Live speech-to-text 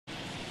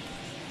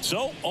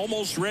So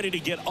almost ready to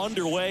get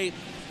underway,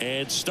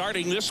 and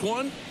starting this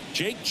one,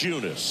 Jake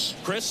Junis.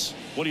 Chris,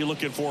 what are you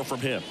looking for from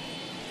him?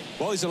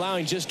 Well, he's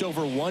allowing just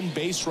over 1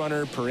 base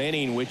runner per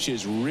inning, which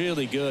is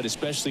really good,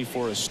 especially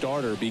for a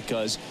starter,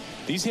 because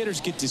these hitters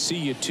get to see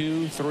you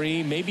 2,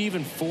 3, maybe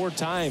even 4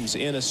 times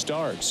in a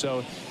start.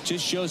 So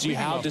just shows you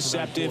how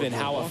deceptive and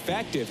how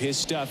effective his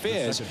stuff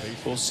is.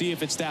 We'll see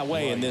if it's that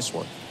way in this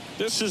one.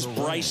 This is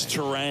Bryce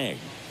Terang.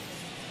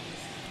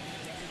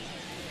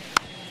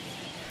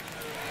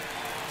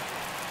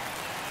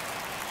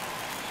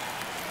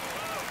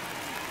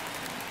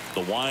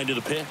 The wind of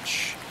the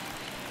pitch.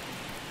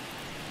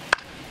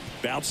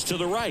 Bounce to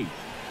the right.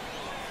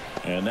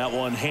 And that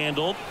one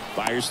handled.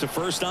 Fires to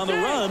first on the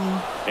run.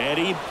 And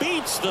he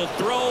beats the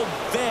throw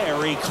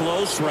very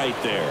close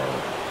right there.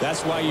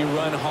 That's why you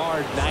run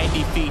hard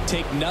 90 feet.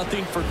 Take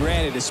nothing for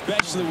granted,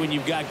 especially when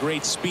you've got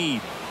great speed.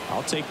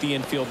 I'll take the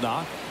infield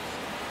knock.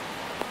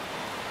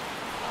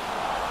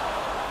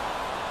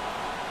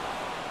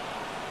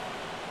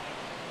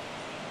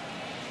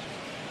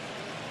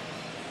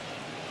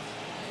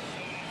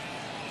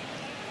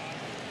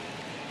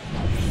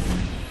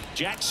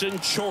 Jackson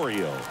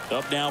Chourio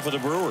up now for the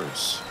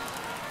Brewers.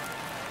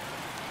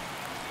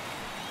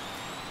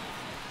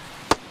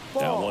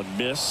 That one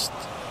missed.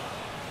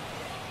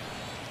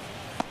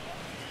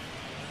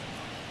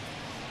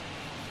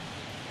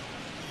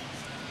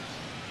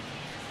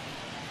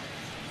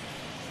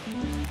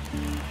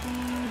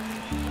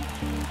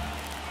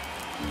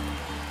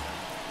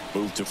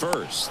 Move to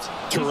first.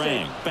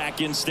 Terang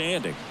back in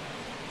standing.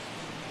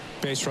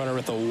 Base runner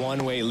with a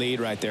one-way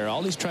lead right there.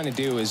 All he's trying to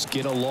do is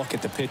get a look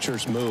at the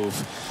pitcher's move.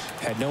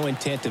 Had no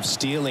intent of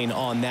stealing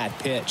on that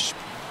pitch.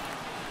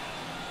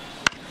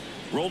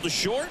 Rolled to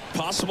short.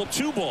 Possible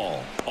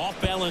 2-ball.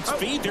 Off balance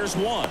feed. There's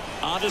 1.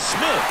 On to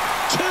Smith.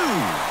 2.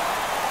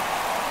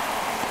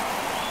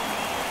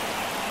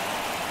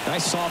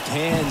 Nice soft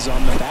hands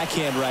on the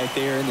backhand right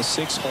there in the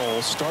 6th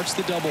hole. Starts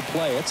the double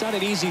play. It's not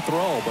an easy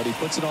throw, but he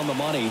puts it on the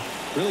money.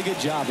 Really good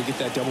job to get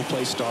that double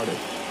play started.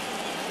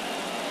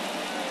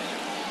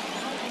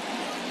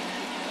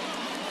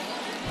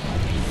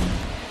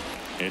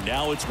 And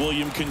now it's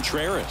William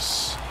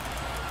Contreras.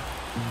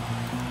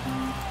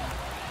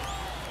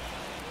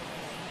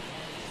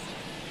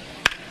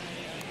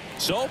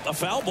 So a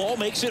foul ball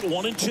makes it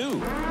 1-2.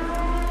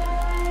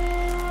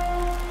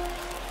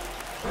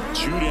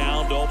 2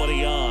 down,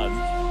 nobody on.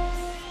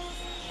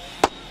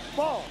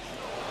 Ball.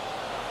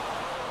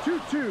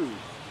 2-2.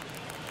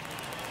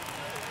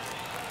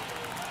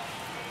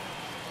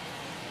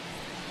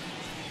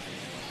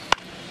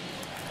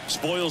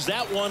 Spoils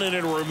that one, and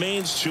it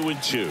remains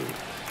 2-2.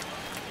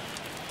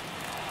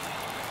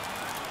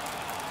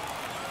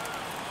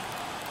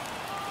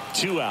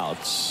 Two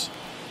outs.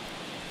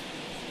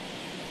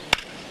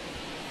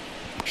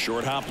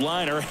 Short hop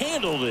liner,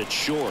 handled it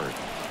short.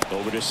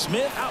 Over to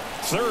Smith. Out.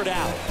 3rd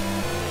out.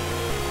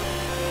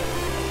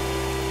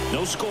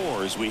 No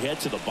score as we head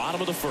to the bottom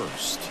of the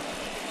 1st.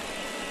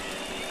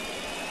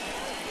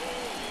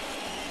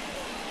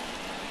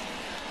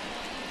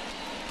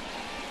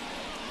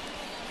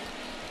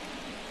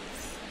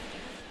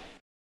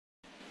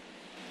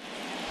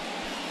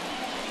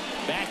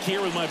 Back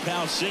here with my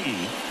pal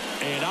Siggy.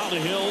 And on the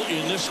hill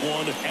in this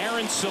one,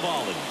 Aaron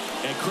Civale.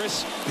 And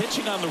Chris,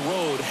 pitching on the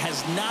road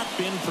has not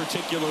been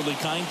particularly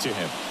kind to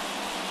him.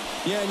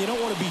 Yeah, and you don't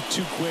want to be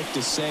too quick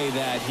to say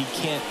that he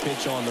can't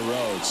pitch on the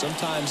road.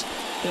 Sometimes,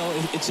 you know,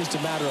 it's just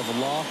a matter of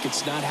luck.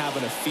 It's not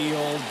having a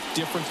feel.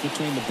 Difference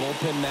between the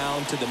bullpen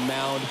mound to the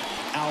mound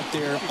out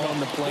there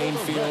on the playing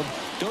field.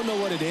 Don't know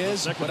what it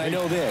is, but I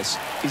know this.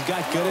 He's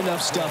got good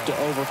enough stuff to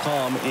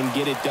overcome and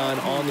get it done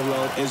on the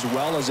road as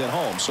well as at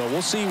home. So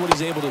we'll see what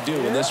he's able to do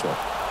in this one.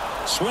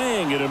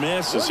 Swing and a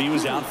miss as he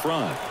was out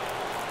front.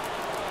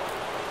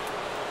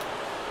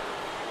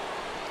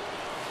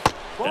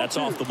 That's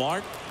off the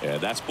mark,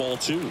 and that's ball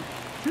 2.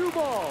 2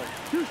 balls,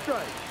 2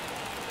 strikes.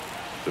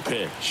 The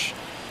pitch.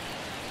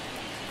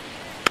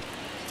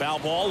 Foul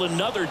ball,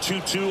 another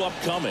 2-2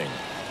 upcoming.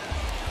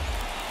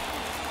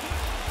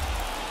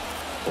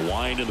 The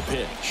wind of the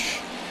pitch.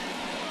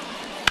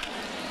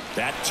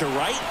 That to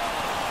right.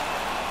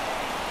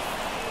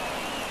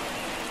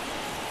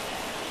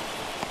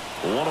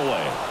 1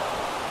 away.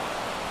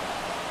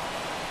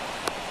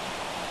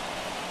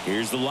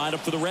 Here's the lineup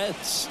for the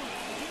Reds.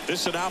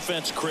 This is an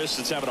offense, Chris,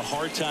 that's having a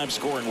hard time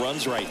scoring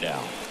runs right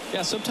now.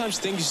 Yeah, sometimes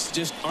things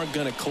just aren't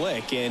going to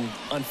click, and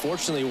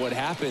unfortunately what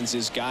happens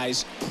is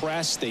guys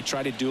press, they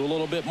try to do a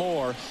little bit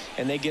more,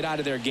 and they get out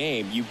of their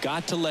game. You've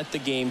got to let the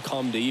game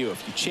come to you.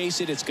 If you chase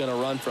it, it's going to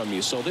run from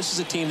you. So this is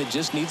a team that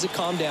just needs to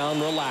calm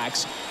down,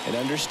 relax, and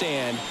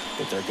understand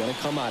that they're going to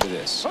come out of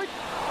this.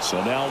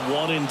 So now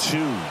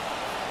 1-2.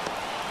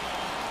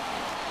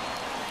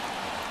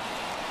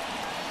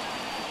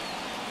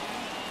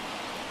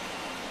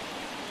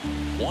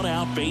 One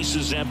out,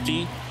 bases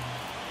empty.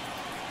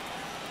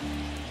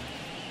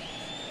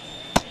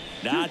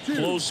 Not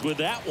close with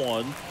that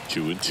one.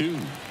 2-2.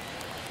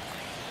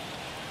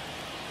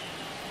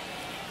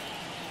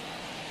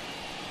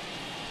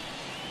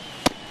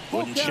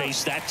 Wouldn't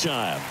chase that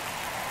time.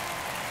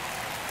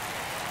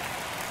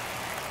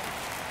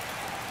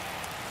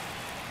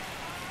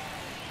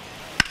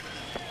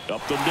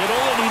 Up the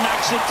middle, and he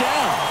knocks it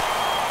down.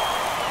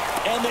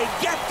 And they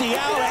get the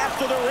out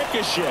after the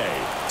ricochet.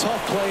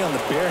 Tough play on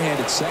the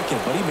barehanded second,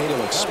 but he made it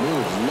look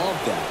smooth.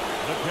 Love that.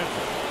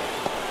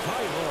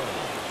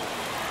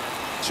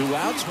 2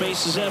 outs,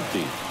 base is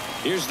empty.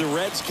 Here's the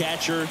Reds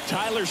catcher,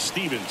 Tyler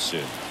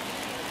Stevenson.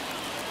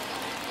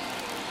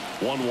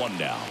 1-1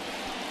 now.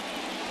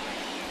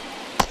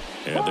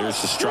 And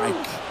there's the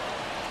strike.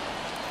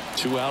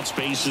 2 outs,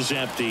 base is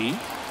empty.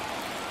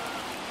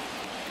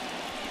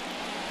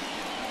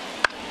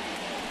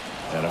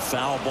 And a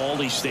foul ball,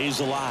 he stays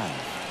alive.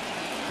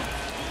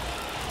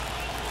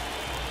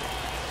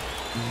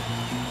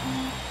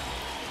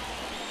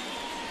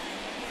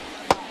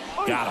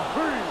 Got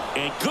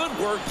him. And good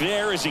work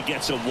there as he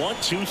gets a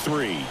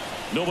 1-2-3.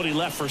 Nobody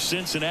left for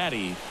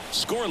Cincinnati.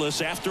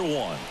 Scoreless after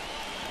 1.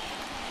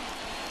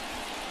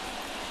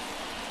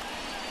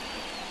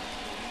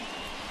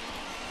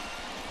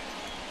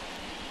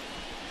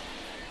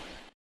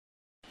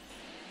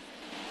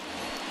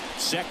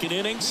 Second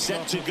inning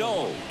set to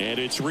go, and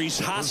it's Rhys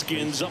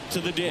Hoskins up to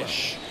the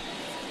dish.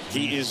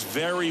 He is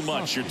very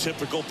much your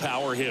typical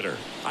power hitter.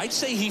 I'd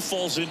say he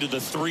falls into the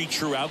 3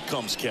 true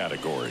outcomes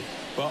category.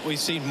 Well, we've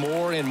seen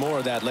more and more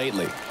of that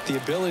lately. The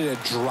ability to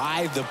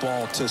drive the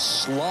ball to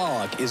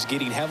slug is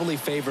getting heavily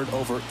favored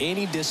over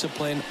any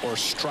discipline or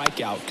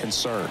strikeout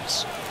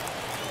concerns.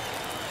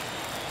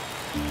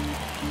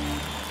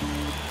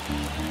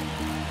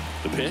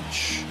 The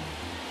pitch.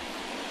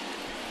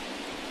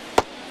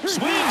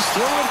 Swings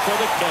through it for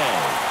the K.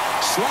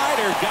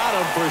 Slider got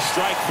him for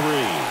strike 3.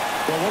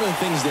 Well, one of the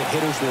things that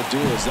hitters will do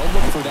is they'll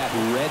look for that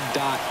red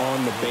dot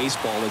on the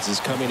baseball as it's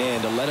coming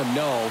in to let them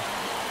know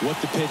what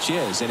the pitch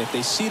is. And if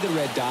they see the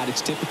red dot,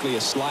 it's typically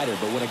a slider.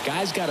 But when a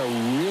guy's got a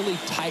really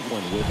tight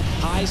one with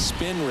high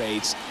spin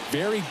rates,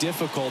 very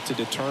difficult to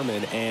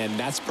determine. And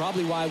that's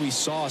probably why we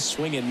saw a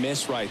swing and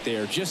miss right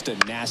there. Just a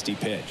nasty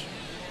pitch.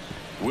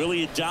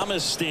 Willie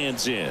Adames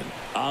stands in.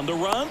 On the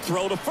run,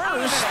 throw to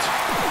first.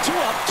 2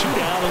 up, 2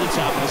 down in the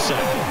top of the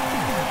second.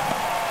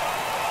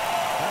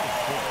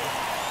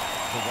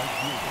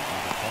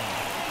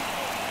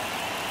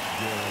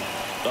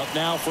 Up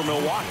now for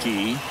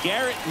Milwaukee,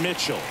 Garrett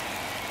Mitchell.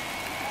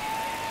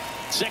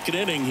 Second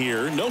inning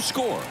here, no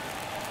score.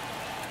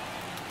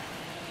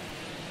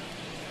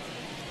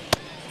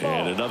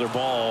 And another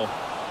ball.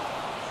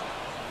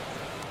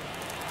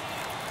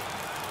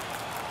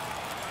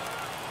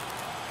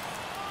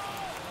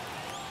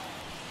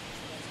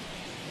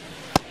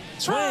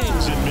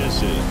 Swings and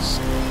misses.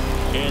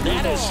 And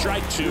that is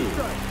strike 2.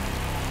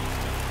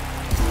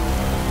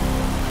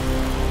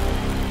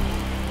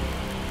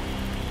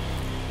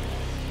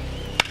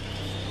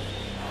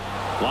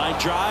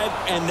 Line drive,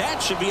 and that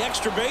should be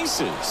extra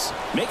bases.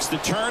 Makes the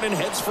turn and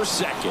heads for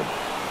second.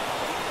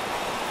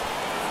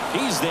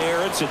 He's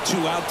there. It's a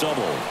 2-out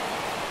double.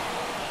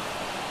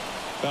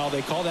 Well,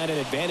 they call that an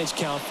advantage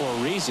count for a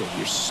reason.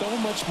 You're so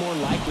much more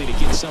likely to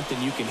get something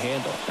you can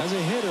handle. As a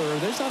hitter,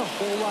 there's not a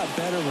whole lot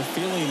better of a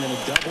feeling than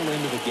a double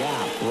into the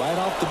gap. Right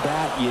off the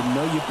bat, you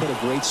know you put a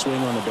great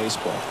swing on the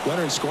baseball.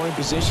 Runner in scoring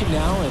position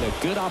now, and a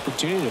good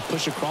opportunity to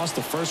push across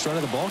the first run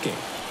of the ballgame.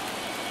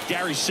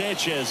 Gary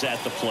Sanchez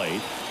at the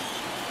plate.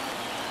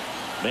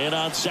 Man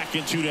on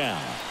second, 2 down.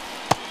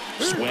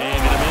 Swing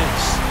and a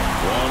miss.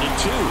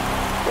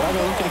 1-2. Well,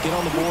 they're looking to get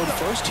on the board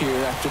first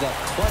here after that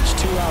clutch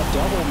 2-out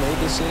double made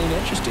this inning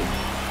interesting.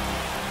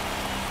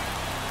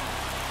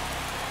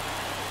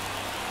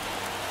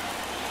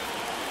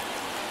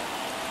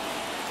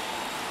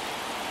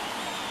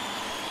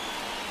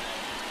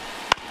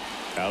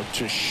 Out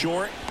to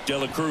short, De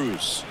La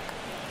Cruz.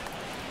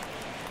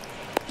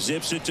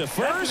 Zips it to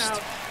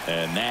first,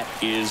 and that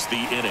is the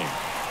inning.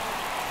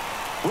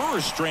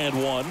 Brewers strand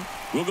 1.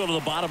 We'll go to the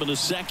bottom of the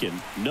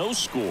second. No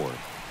score.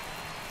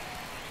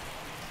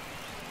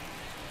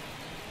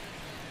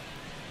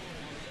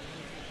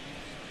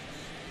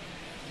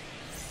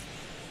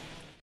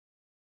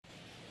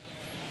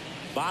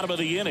 Bottom of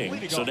the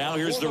inning. So now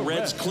here's the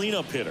Reds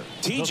cleanup hitter,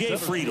 TJ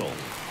Friedl.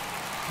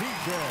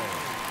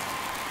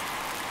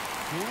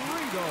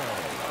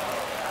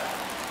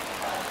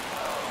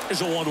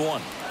 Here's a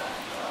 1-1.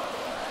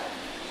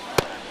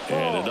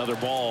 And another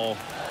ball.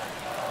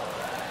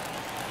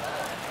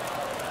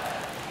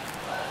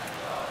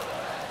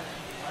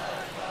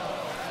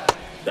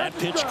 That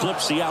pitch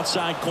clips the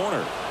outside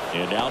corner.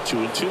 And now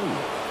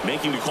 2-2.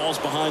 Making the calls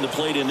behind the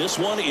plate in this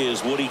one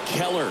is Woody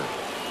Keller.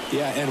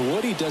 Yeah, and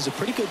Woody does a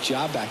pretty good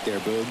job back there,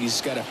 Boog. He's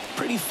got a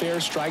pretty fair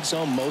strike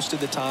zone most of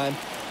the time.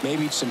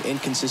 Maybe some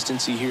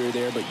inconsistency here or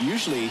there, but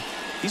usually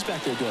he's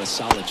back there doing a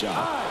solid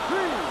job.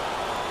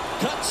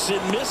 Cuts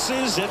and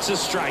misses. It's a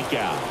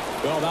strikeout.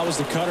 Well, that was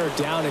the cutter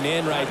down and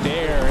in right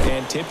there.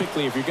 And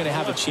typically, if you're going to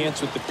have a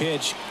chance with the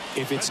pitch,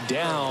 if it's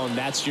down,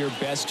 that's your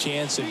best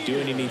chance of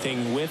doing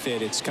anything with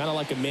it. It's kind of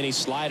like a mini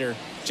slider,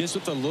 just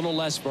with a little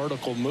less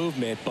vertical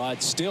movement.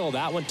 But still,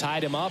 that one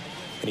tied him up,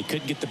 and he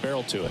couldn't get the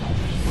barrel to it.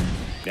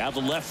 Now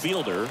the left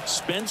fielder,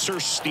 Spencer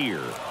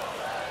Steer.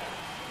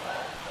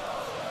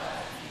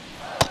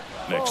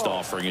 Next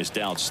offering is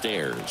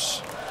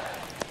downstairs.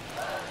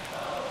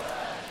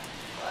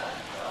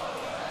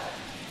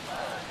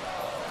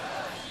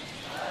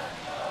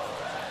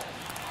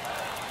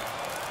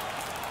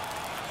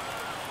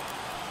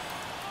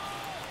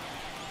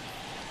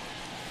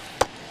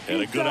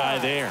 And a good eye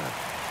there.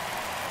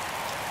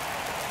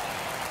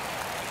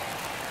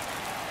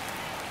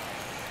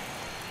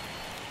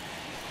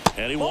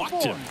 And he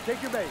walked him.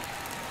 Take your base.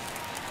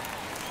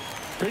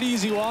 Pretty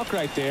easy walk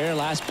right there.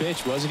 Last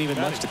pitch wasn't even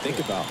much to think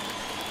about.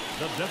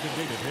 The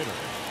designated hitter.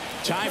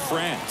 Ty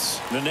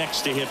France, the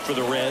next to hit for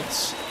the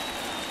Reds.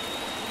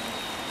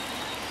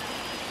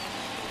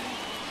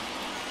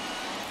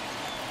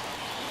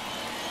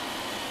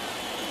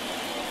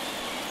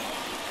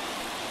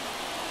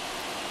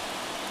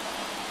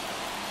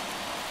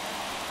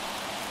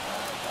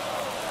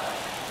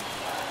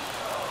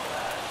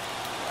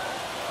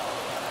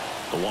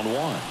 The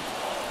 1-1.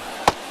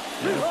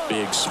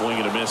 Big swing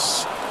and a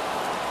miss.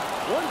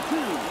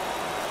 1-2.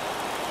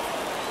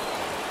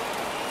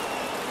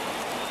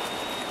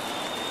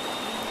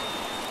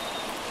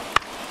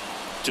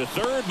 To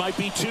third might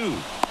be 2.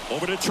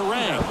 Over to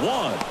Terang,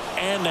 1,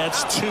 and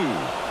that's 2.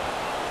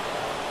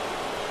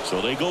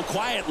 So they go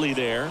quietly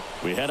there.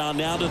 We head on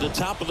now to the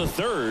top of the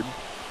third.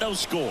 No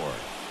score.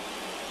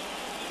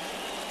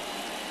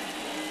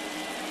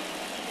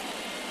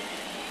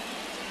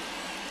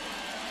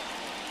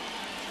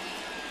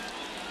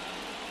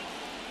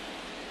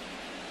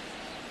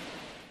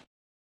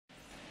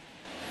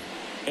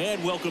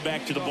 And welcome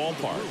back to the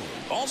ballpark.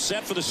 All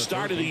set for the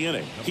start of the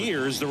inning.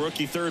 Here's the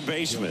rookie third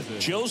baseman,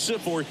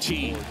 Joseph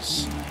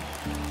Ortiz.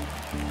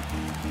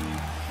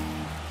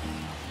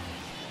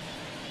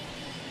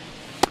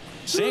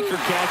 Sinker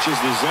catches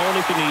the zone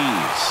at the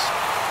knees.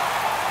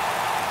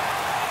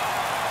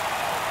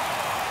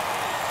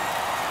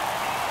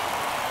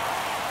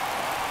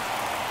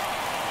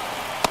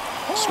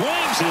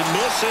 Swings and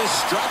misses,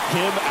 struck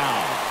him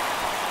out.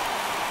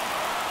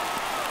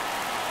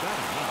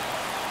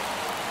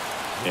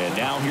 And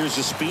now here's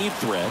a speed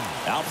threat.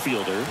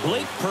 Outfielder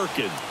Blake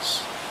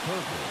Perkins.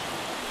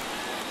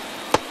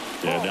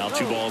 And now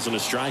 2 balls and a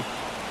strike.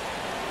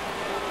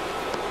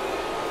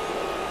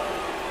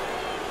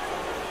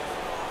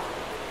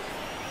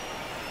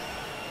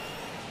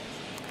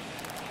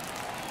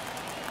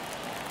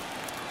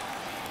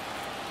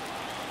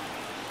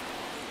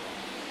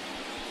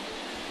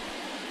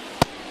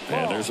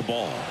 And there's a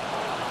ball.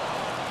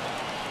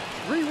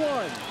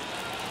 3-1.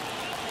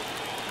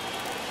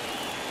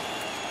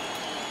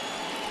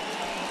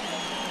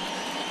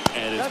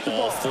 And it's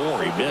ball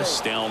 4. He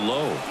missed down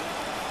low.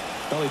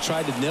 Well, he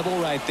tried to nibble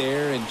right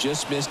there and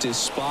just missed his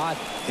spot.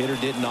 Hitter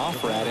didn't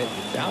offer at it.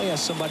 Now he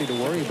has somebody to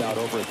worry about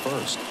over at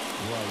first.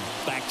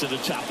 Back to the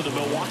top of the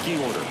Milwaukee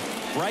order.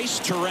 Bryce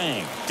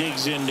Terang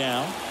digs in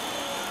now.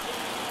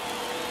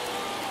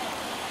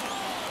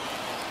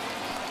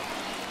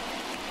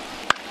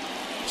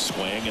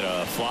 Swing and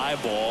a fly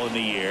ball in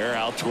the air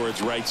out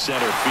towards right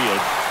center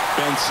field.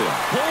 Benson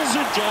pulls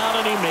it down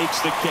and he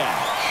makes the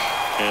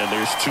catch. And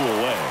there's 2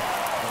 away.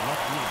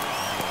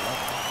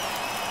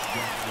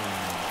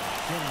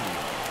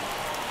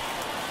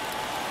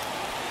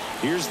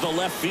 Here's the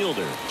left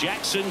fielder,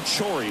 Jackson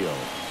Chourio.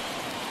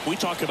 We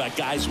talk about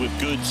guys with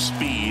good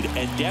speed,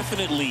 and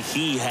definitely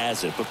he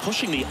has it. But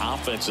pushing the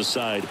offensive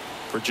side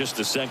for just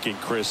a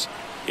second, Chris,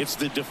 it's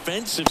the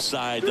defensive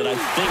side that I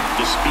think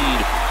the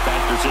speed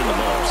factors in the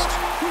most.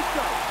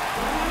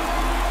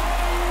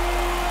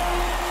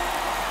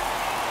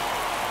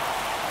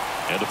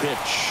 And the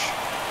pitch.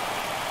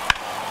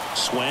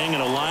 Swing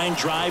and a line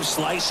drive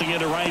slicing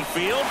into right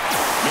field.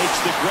 Makes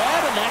the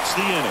grab, and that's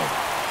the inning.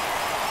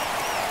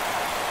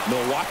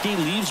 Milwaukee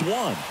leaves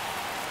 1,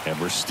 and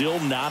we're still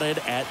knotted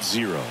at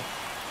 0.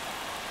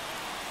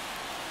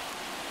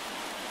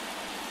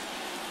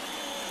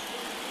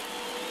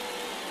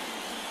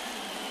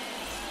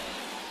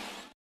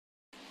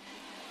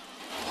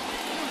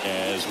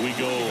 As we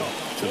go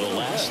to the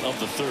last of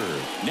the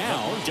third.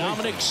 Now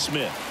Dominic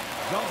Smith.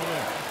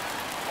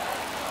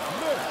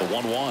 The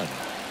 1-1.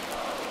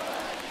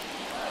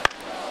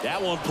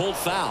 That one pulled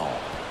foul.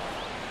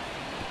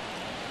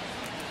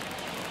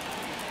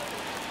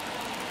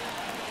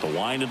 The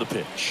wind of the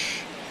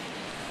pitch.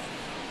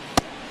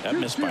 That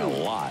missed by a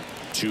lot.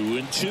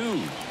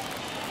 2-2.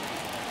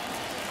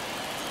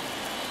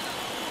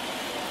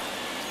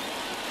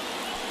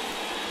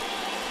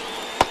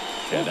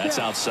 And that's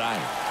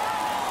outside.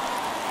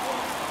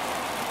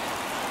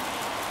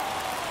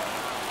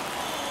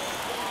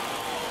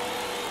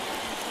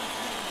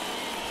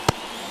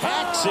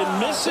 Hacks and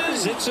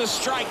misses. It's a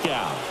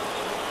strikeout.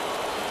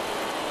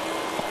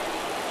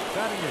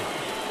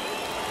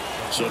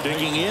 So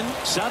digging in,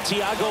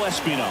 Santiago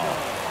Espinal.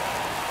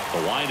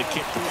 The line to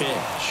kick the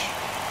pitch.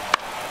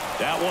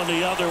 That one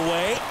the other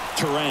way.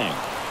 Terang.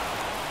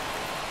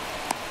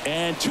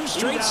 And 2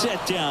 straight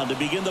set down to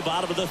begin the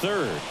bottom of the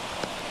third.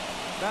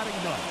 Batting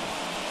 9,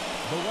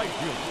 the right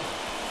fielder,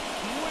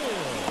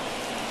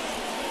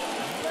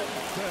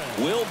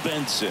 Will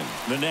Benson,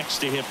 the next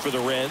to hit for the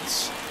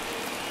Reds.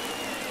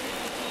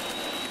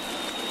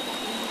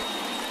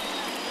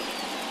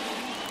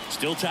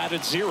 Still tied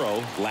at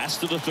 0,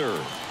 last of the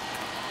third.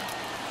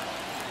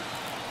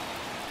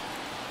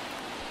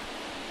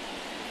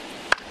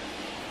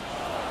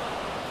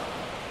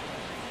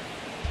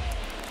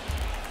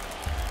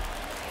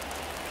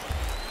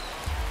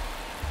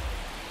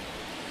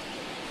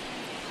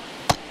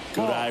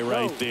 Good eye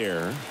right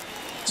there.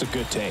 It's a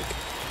good take.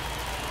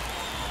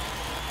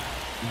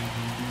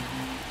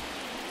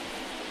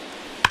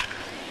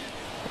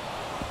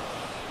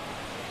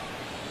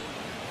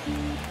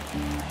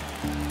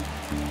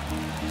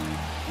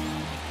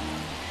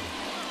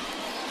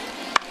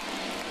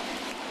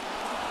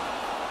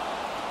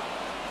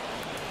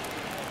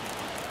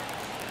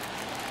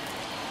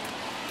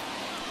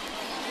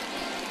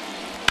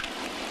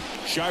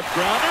 Sharp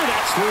grounder.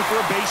 That's through for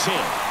a base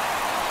hit.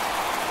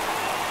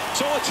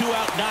 So a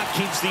 2-out knock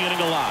keeps the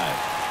inning alive.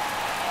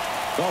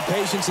 Well,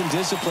 patience and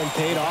discipline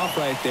paid off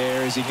right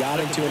there as he got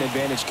into an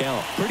advantage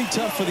count. Pretty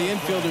tough for the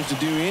infielders to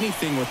do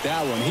anything with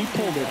that one. He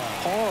pulled it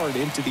hard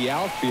into the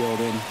outfield,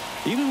 and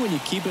even when you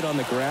keep it on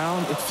the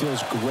ground, it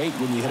feels great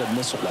when you hit a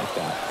missile like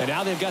that. And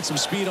now they've got some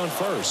speed on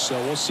first,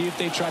 so we'll see if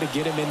they try to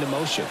get him into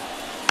motion.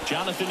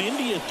 Jonathan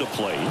India at the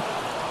plate.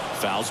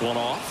 Fouls one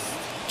off.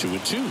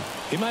 2-2.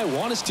 He might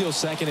want to steal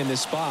second in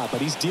this spot,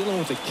 but he's dealing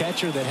with a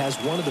catcher that has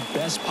one of the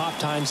best pop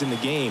times in the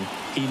game.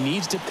 He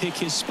needs to pick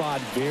his spot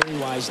very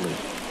wisely.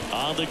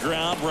 On the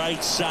ground,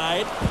 right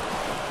side.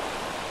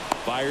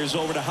 Fires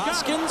over to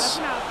Hoskins,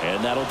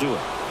 and that'll do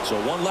it.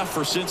 So one left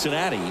for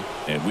Cincinnati,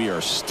 and we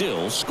are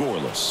still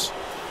scoreless.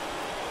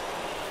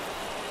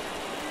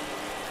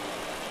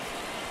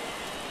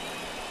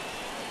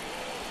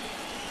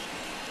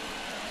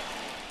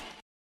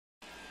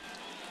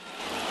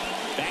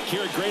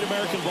 Here at Great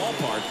American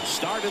Ballpark,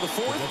 start of the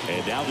fourth,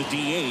 and now the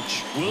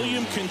DH,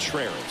 William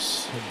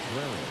Contreras.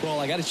 Well,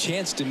 I got a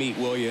chance to meet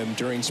William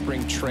during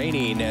spring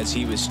training as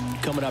he was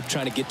coming up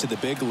trying to get to the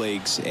big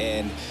leagues,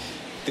 and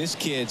this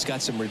kid's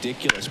got some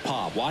ridiculous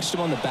pop. Watched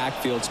him on the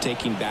backfields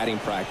taking batting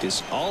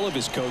practice, all of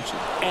his coaches.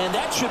 And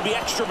that should be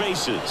extra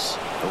bases.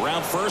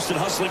 Around first and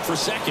hustling for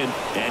second,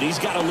 and he's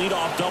got a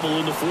leadoff double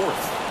in the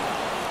fourth.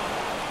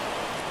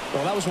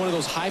 Well, that was one of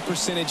those high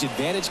percentage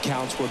advantage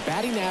counts where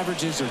batting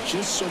averages are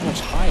just so much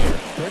higher.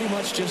 Pretty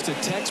much just a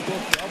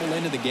textbook double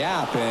into the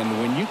gap. And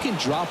when you can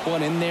drop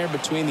one in there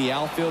between the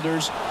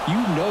outfielders, you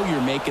know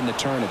you're making the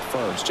turn at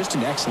first. Just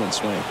an excellent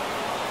swing.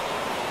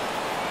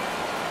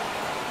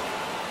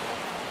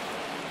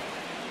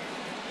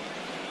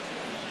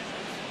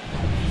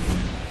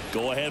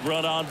 Go ahead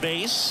run on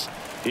base.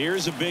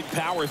 Here's a big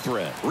power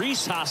threat.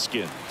 Rhys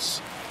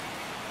Hoskins.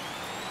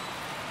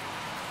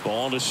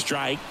 Ball to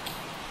strike.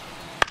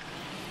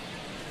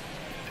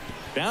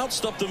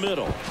 Bounced up the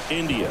middle.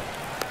 India.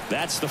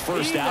 That's the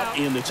first out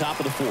in the top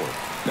of the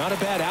fourth. Not a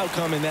bad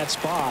outcome in that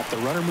spot. The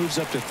runner moves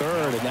up to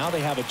third, and now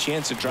they have a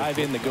chance to drive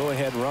in the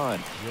go-ahead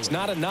run. It's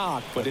not a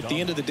knock, but at the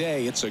end of the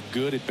day, it's a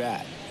good at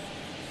bat.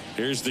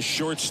 Here's the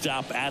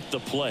shortstop at the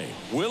plate.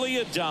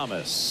 Willie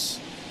Adames.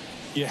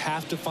 You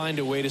have to find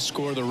a way to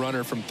score the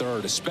runner from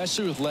third,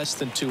 especially with less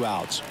than 2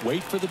 outs.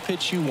 Wait for the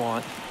pitch you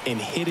want and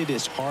hit it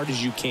as hard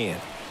as you can.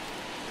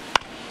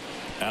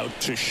 Out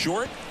to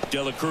short.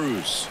 De La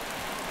Cruz.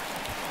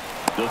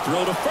 The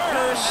throw to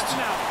first,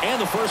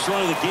 and the first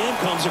run of the game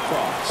comes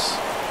across.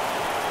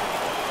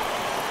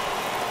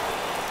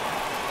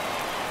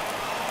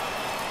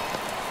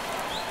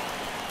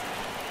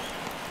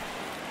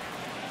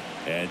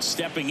 And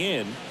stepping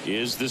in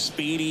is the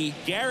speedy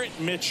Garrett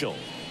Mitchell.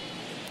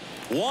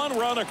 One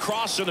run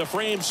across in the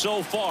frame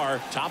so far.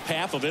 Top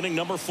half of inning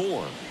number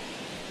 4.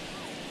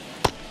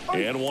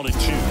 And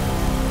 1-2.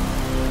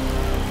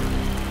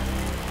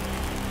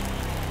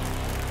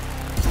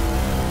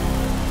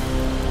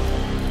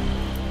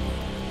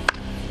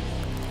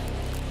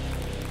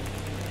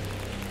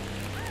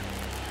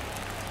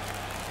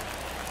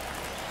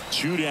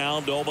 Two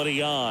down,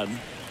 nobody on.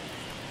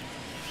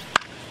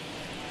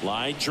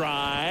 Line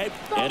drive,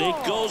 and it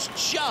goes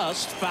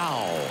just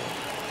foul.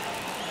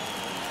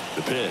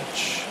 The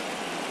pitch.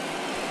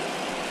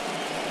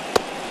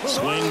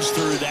 Swings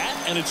through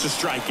that, and it's a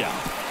strikeout.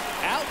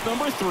 Out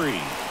number 3.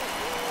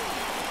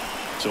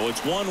 So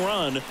it's 1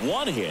 run,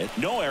 1 hit,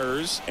 no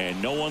errors,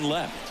 and no one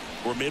left.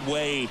 We're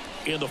midway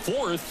in the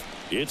fourth.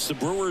 It's the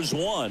Brewers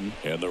 1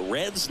 and the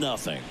Reds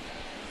nothing.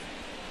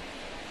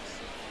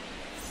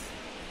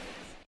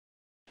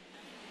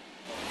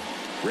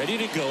 Ready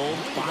to go,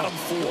 bottom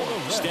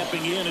 4.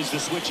 Stepping in is the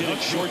switch hitting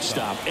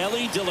shortstop,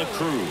 Ellie De La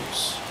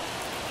Cruz.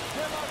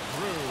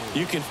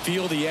 You can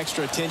feel the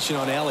extra attention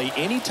on Ellie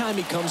anytime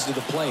he comes to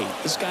the plate.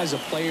 This guy's a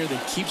player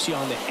that keeps you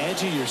on the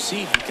edge of your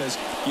seat because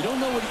you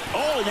don't know what.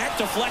 Oh, and that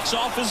deflects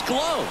off his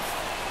glove.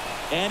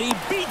 And he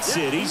beats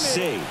it. He's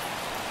safe.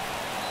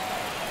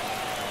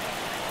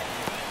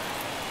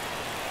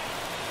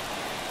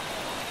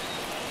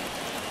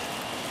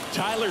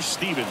 Tyler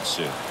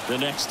Stevenson, the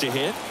next to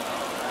hit.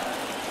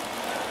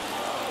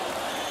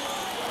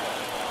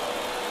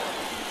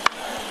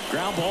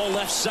 Ground ball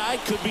left side,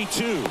 could be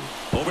 2.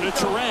 Over to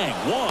Terang,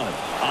 1.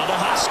 On to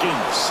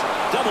Hoskins.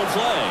 Double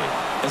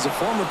play. As a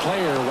former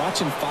player,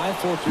 watching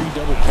 5-4-3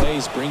 double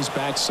plays brings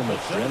back some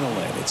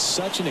adrenaline. It's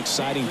such an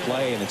exciting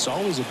play, and it's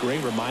always a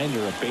great reminder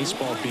of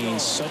baseball being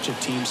such a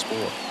team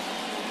sport.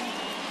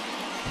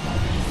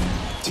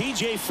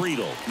 TJ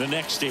Friedel, the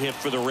next to hit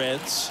for the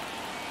Reds.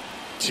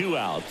 2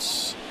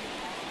 outs.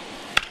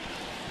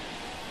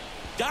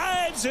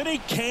 Dives, and he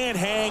can't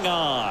hang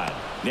on.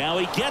 Now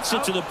he gets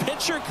it to the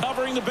pitcher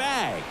covering the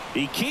bag.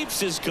 He keeps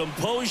his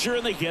composure,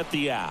 and they get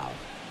the out.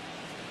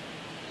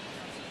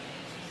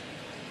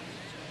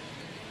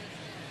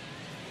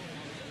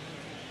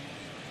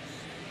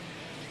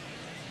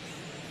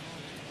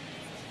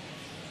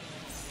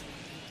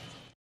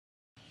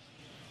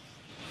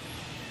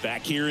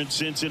 Back here in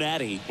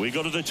Cincinnati, we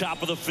go to the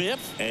top of the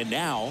 5th, and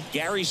now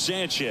Gary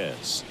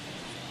Sanchez.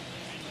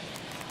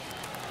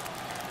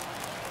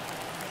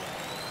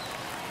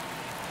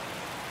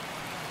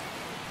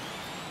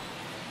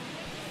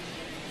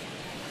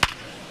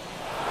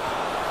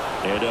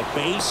 And a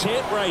base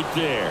hit right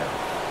there.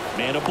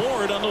 Man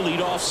aboard on the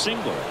leadoff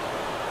single.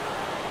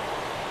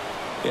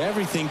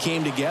 Everything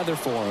came together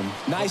for him.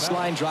 Nice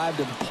line drive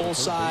to the pull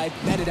side,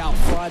 netted out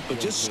front, but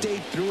just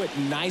stayed through it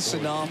nice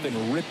enough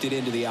and ripped it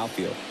into the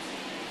outfield.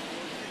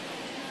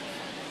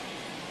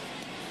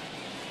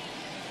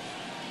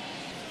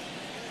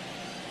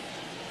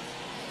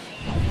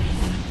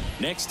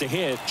 Next to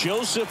hit,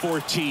 Joseph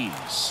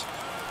Ortiz.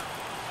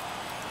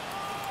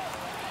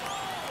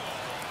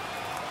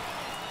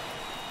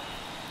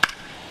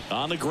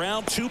 On the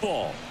ground, 2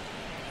 ball.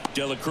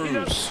 De La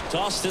Cruz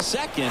tossed to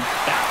second,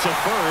 back to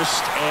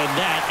first, and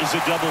that is a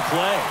double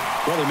play.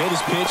 Well, he made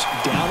his pitch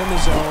down in the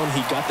zone.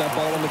 He got that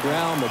ball on the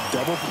ground. The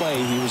double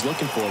play he was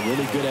looking for.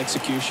 Really good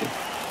execution.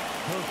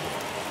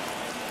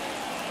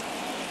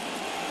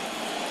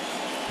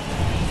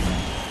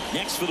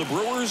 Next for the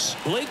Brewers,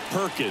 Blake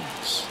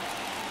Perkins.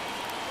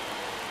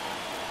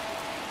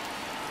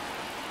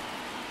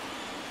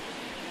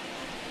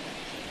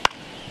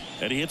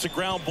 And he hits a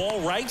ground ball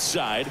right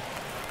side.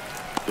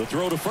 The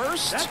throw to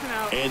first,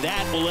 and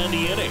that will end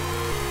the inning.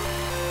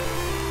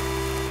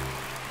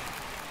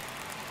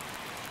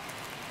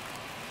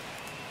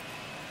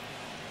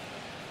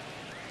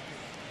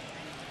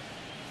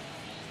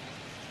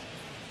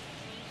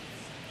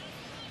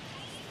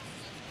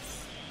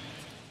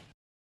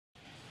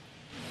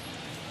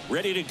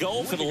 Ready to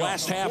go for the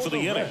last half of the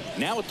inning.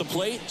 Now at the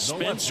plate,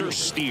 Spencer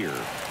Steer.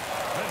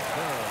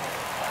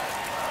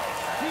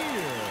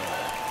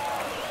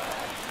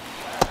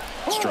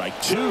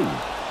 Strike 2.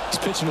 He's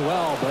pitching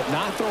well, but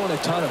not throwing a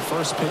ton of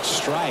first pitch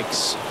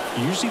strikes.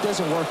 Usually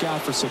doesn't work out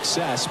for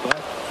success,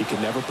 but you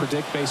can never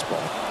predict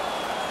baseball.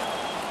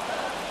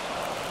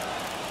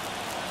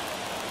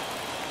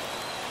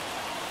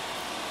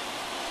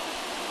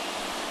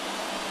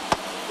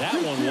 That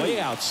one way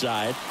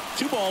outside.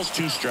 2 balls,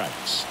 2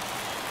 strikes.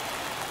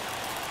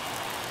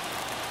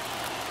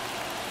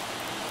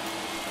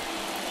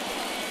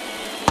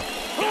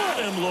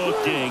 Got him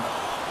looking.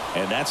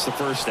 And that's the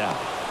first out.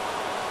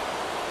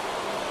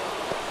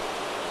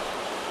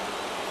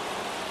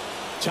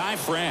 Ty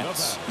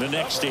France, the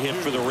next to hit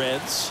for the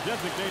Reds.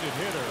 Designated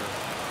hitter.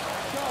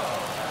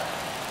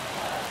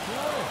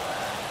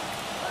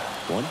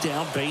 1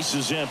 down, base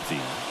is empty.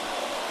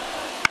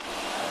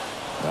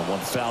 That one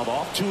fouled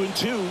off,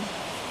 2-2.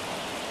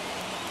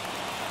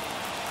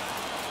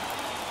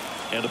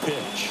 And a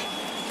pitch.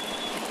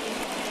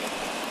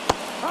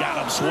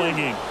 Got him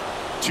swinging.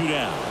 2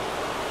 down.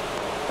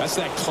 That's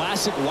that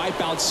classic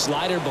wipeout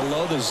slider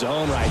below the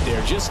zone right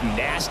there. Just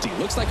nasty.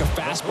 Looks like a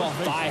fastball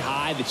thigh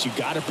high that you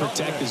got to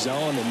protect the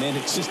zone, and then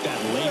it's just that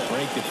late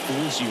break that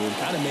fools you and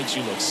kind of makes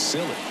you look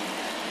silly.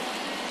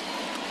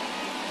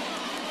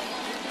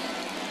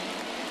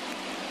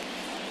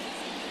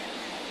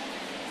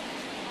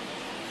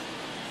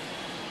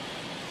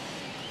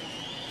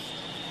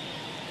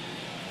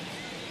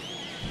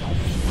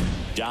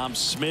 Dom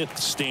Smith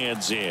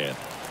stands in.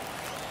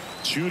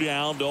 2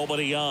 down,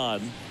 nobody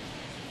on.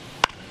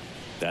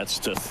 That's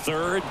to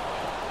third.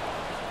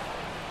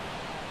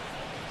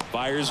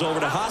 Fires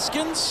over to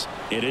Hoskins,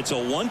 and it's a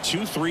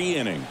 1-2-3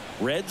 inning.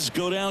 Reds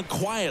go down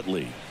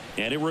quietly,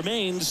 and it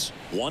remains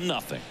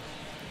 1-0.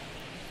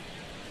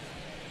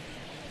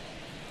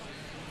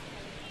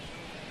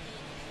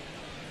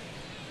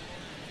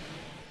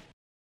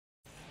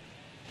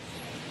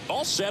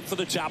 All set for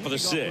the top of the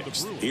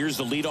 6th. Here's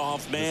the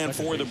leadoff man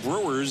for the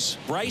Brewers,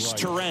 Bryce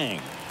Terang.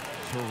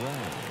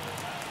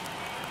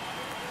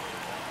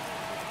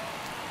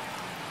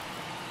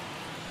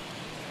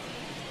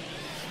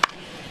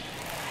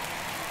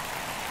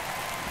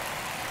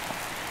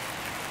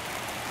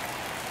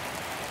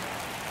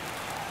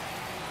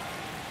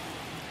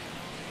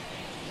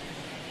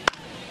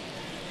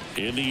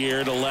 In the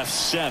air to left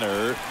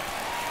center.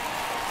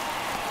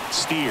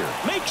 Steer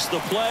makes the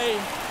play,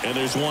 and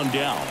there's 1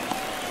 down.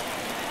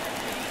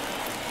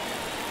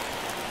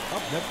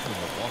 Up next for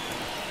Milwaukee.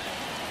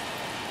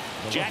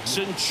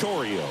 Jackson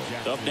Chourio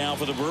up now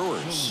for the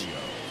Brewers.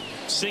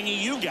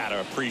 Singy, you got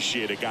to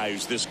appreciate a guy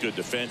who's this good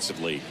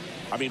defensively.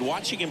 I mean,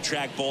 watching him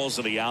track balls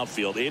in the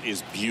outfield, it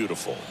is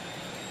beautiful.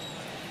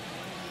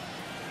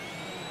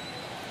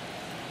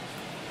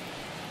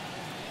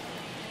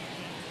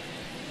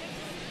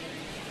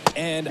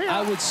 And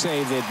I would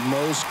say that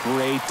most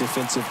great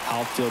defensive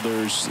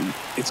outfielders,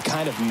 it's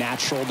kind of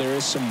natural. There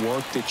is some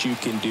work that you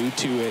can do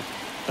to it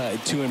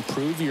to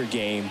improve your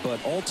game,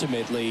 but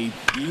ultimately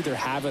you either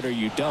have it or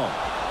you don't.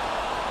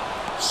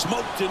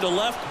 Smoked into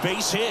left,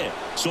 base hit.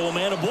 So a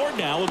man aboard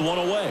now with one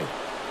away.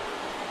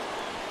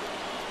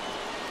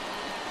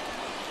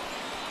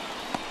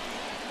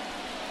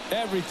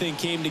 Everything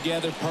came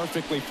together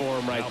perfectly for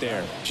him right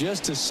there.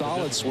 Just a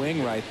solid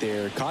swing right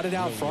there. Caught it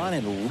out front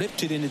and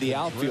ripped it into the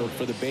outfield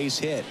for the base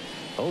hit.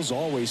 Those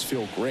always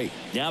feel great.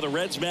 Now the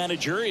Reds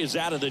manager is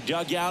out of the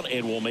dugout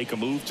and will make a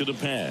move to the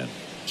pen.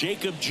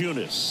 Jacob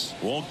Junis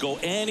won't go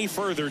any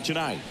further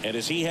tonight. And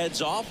as he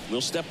heads off,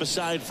 we'll step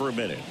aside for a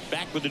minute.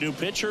 Back with the new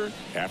pitcher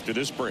after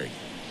this break.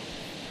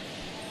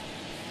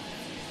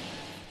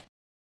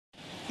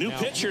 New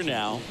pitcher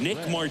now,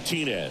 Nick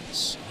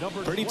Martinez.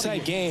 Pretty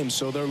tight game,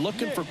 so they're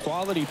looking for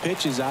quality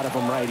pitches out of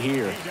him right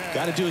here.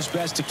 Got to do his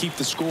best to keep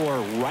the score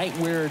right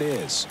where it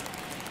is.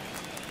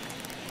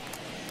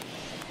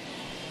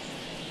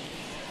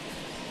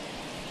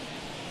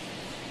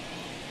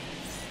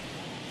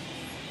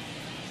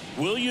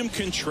 William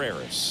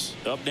Contreras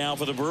up now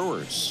for the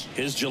Brewers.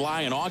 His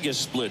July and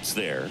August splits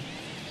there.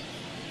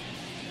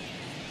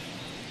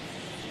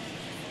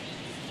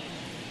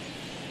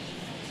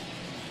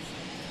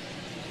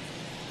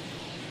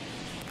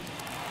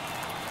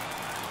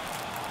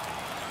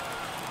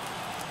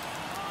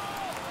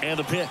 And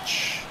a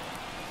pitch.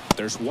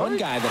 There's one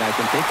guy that I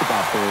can think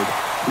about, Bird,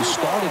 who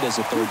started as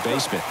a third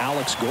baseman,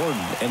 Alex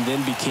Gordon, and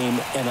then became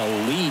an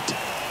elite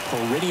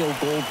perennial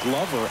gold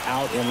glover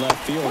out in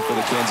left field for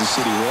the Kansas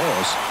City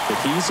Royals. But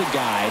he's a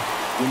guy,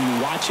 when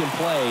you watch him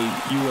play,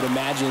 you would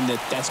imagine that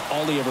that's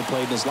all he ever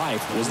played in his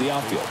life was the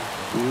outfield.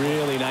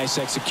 Really nice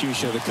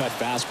execution of the cut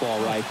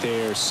fastball right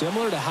there.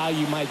 Similar to how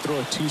you might throw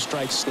a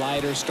two-strike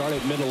slider, start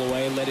it middle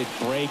away, let it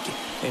break,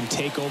 and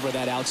take over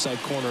that outside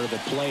corner of the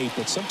plate.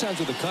 But sometimes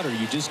with a cutter,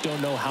 you just don't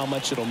know how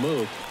much it'll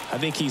move. I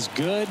think he's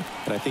good,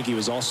 but I think he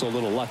was also a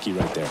little lucky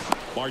right there.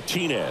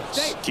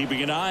 Martinez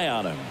keeping an eye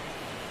on him.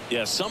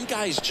 Yeah, some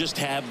guys just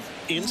have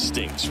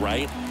instincts,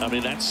 right? I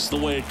mean, that's the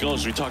way it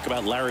goes. We talk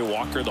about Larry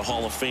Walker, the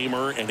Hall of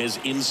Famer, and his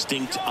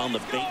instinct on the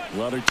bait.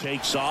 Runner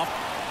takes off,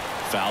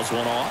 fouls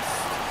one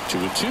off.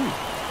 2-2.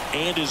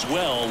 And as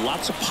well,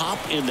 lots of pop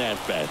in that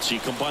bat. So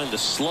you combine the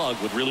slug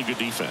with really good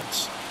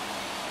defense.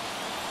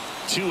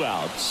 2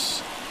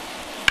 outs.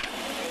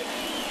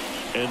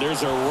 And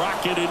there's a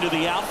rocket into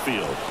the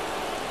outfield.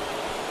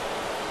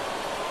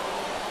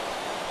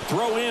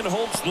 Throw in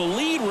holds the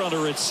lead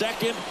runner at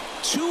second.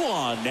 2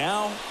 on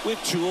now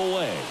with 2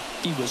 away.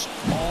 He was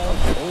all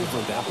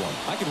over that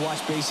one. I could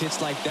watch base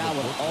hits like that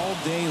one all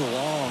day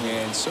long,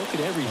 and so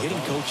could every hitting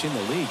coach in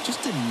the league.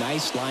 Just a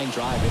nice line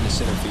drive into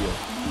center field.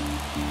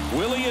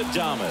 Willie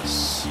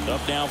Adames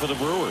up now for the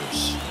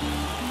Brewers.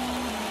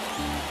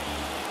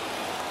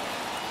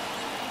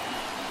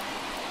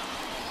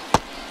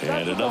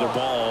 And another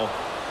ball.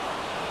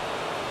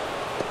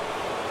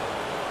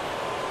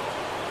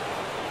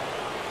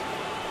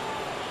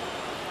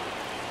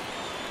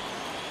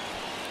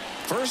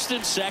 First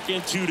and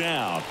second, 2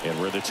 down. And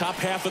we're in the top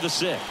half of the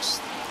 6th.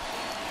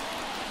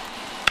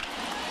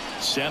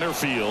 Center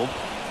field.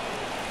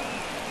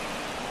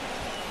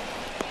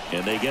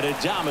 And they get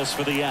Adames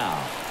for the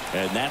out.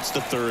 And that's the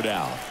 3rd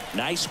out.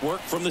 Nice work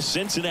from the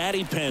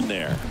Cincinnati pen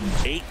there.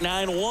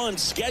 8-9-1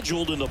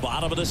 scheduled in the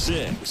bottom of the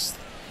 6th.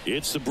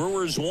 It's the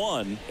Brewers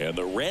 1 and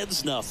the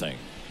Reds nothing.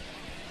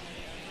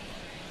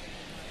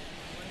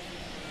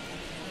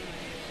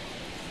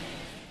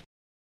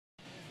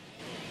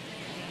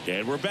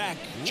 And we're back.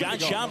 John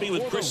Shambi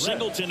with Chris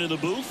Singleton in the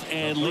booth,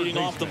 and leading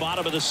off the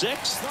bottom of the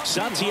 6th,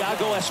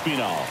 Santiago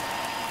Espinal.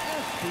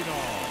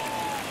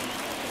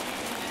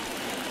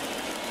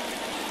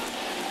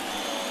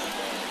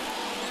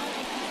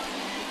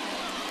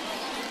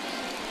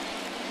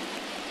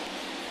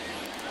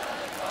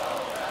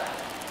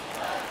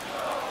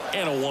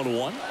 And a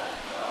 1-1.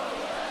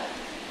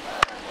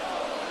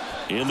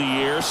 In the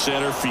air,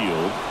 center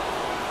field.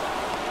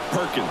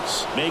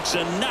 Perkins makes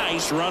a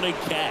nice running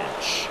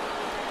catch.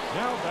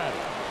 Now batting,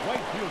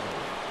 right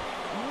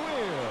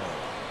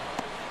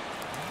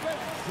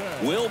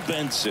fielder, Will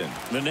Benson,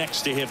 the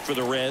next to hit for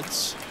the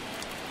Reds.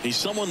 He's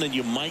someone that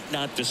you might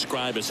not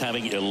describe as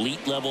having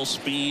elite level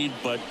speed,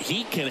 but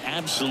he can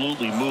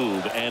absolutely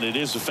move, and it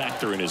is a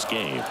factor in his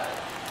game.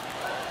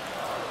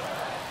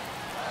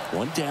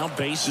 1 down,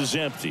 base is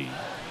empty.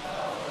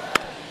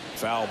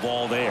 Foul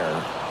ball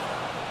there.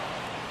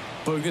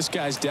 But this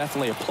guy's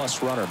definitely a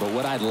plus runner, but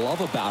what I love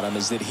about him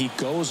is that he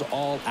goes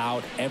all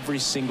out every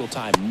single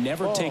time,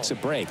 never takes a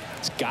break.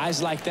 It's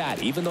guys like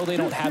that, even though they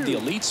don't have the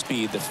elite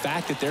speed, the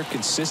fact that they're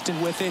consistent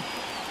with it,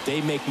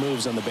 they make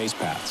moves on the base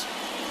paths.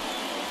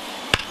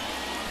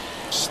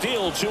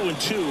 Still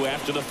 2-2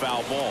 after the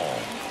foul ball.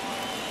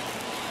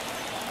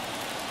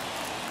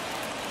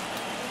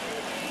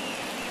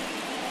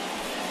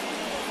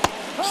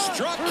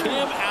 Struck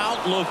him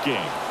out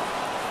looking.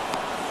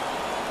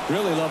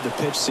 Really love the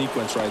pitch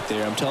sequence right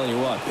there. I'm telling you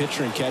what,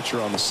 pitcher and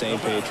catcher on the same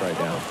page right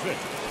now.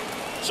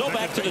 So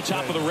back to the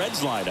top of the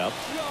Reds lineup.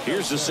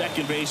 Here's the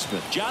second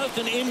baseman,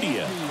 Jonathan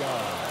India.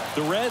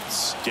 The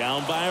Reds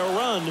down by a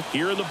run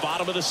here in the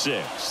bottom of the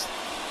sixth.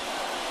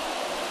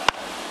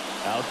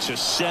 Out to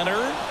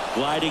center,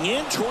 gliding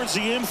in towards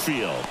the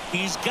infield.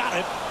 He's got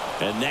it,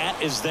 and that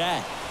is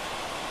that.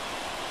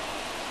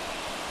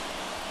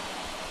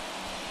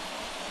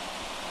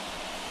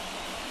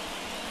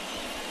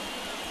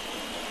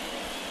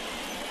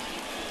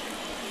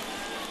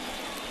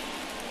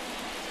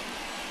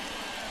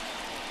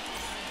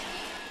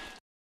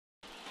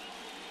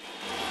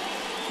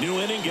 New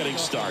inning getting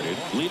started.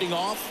 Leading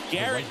off,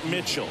 Garrett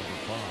Mitchell.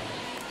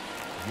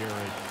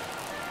 Garrett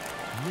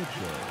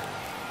Mitchell.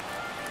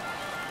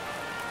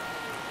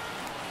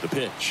 The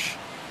pitch.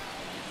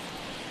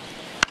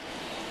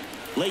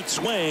 Late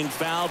swing,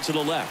 foul to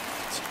the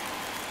left.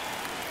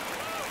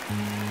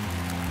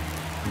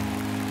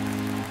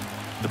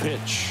 The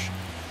pitch.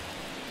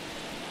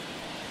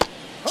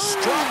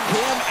 Struck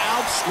him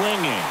out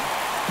swinging.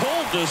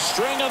 Pulled the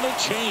string on the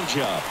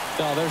changeup.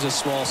 Oh, there's a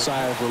small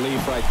sigh of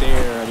relief right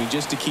there. I mean,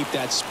 just to keep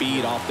that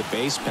speed off the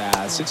base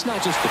paths. It's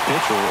not just the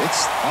pitcher.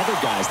 It's other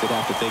guys that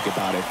have to think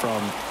about it.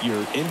 From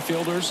your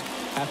infielders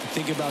have to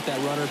think about that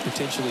runner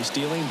potentially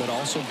stealing, but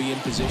also be in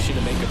position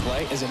to make a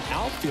play. As an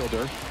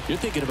outfielder, you're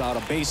thinking about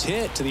a base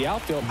hit to the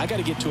outfield. I got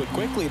to get to it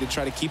quickly to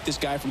try to keep this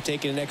guy from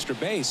taking an extra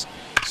base.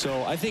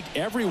 So I think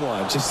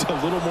everyone just a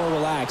little more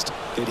relaxed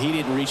that he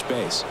didn't reach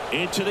base.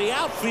 Into the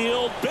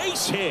outfield,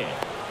 base hit.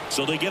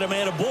 So they get a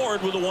man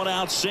aboard with a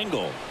one-out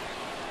single.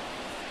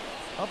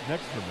 Up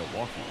next for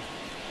Milwaukee,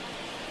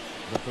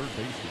 the third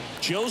baseman,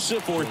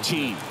 Joseph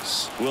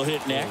Ortiz will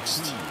hit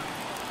next.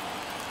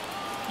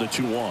 The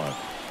 2-1.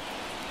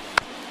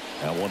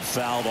 That one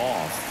fouled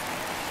off.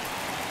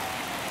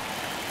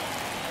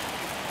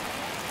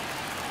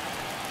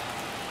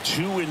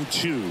 Two and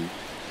two.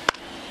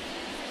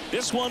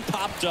 This one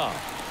popped up.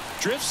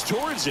 Drifts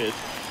towards it.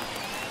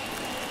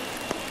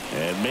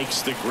 And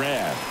makes the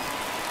grab.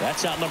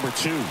 That's out number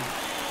 2.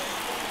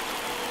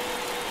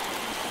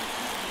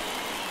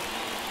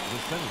 the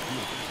center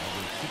fielder,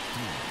 number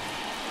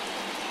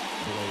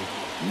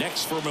 16.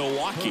 Next for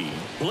Milwaukee,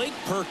 Blake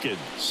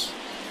Perkins.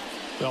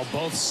 Well,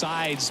 both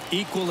sides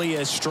equally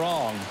as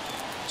strong,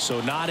 so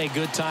not a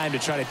good time to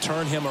try to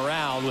turn him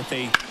around with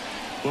a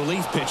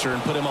relief pitcher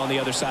and put him on the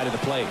other side of the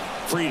plate.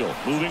 Friedel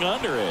moving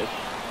under it.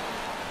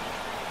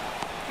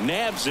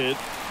 Nabs it,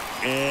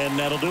 and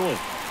that'll do it.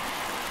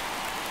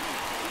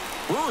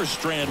 Brewers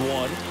strand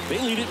one. They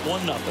lead it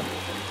 1-0.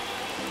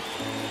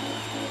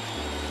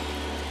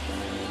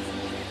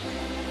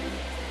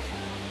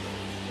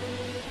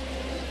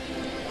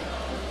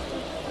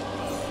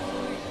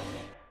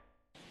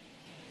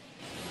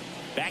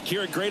 Back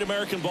here at Great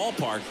American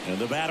Ballpark, and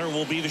the batter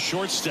will be the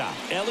shortstop,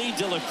 Ellie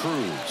De La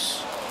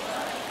Cruz.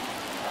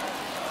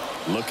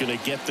 Looking to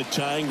get the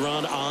tying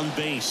run on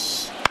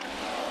base.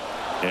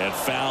 And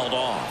fouled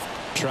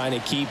off. Trying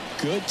to keep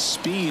good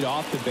speed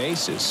off the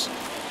bases.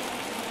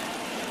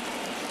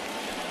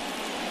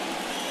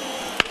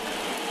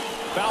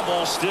 Foul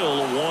ball,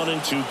 still a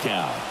 1-2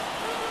 count.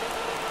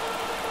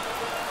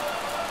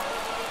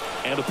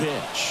 And a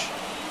pitch.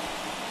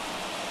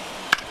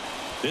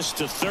 This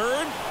to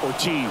third,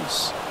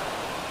 Ortiz.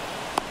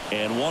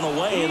 And one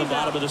away in the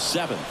bottom of the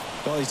 7th.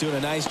 Well, he's doing a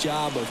nice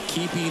job of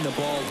keeping the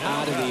ball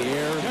out of the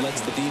air.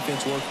 Lets the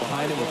defense work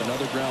behind him with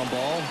another ground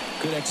ball.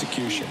 Good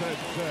execution.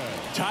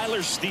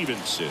 Tyler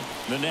Stevenson,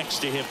 the next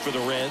to hit for the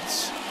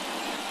Reds.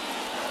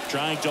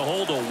 Trying to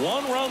hold a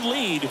 1-run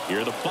lead here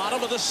at the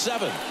bottom of the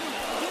 7th.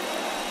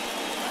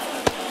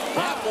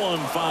 That one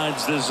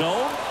finds the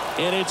zone,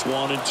 and it's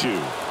 1-2.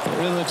 It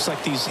really looks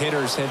like these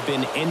hitters have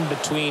been in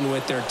between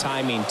with their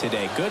timing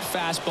today. Good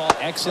fastball,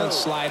 excellent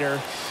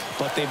slider,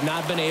 but they've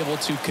not been able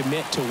to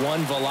commit to one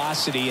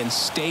velocity and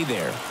stay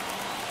there.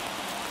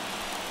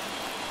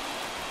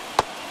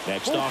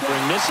 Next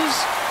offering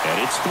misses,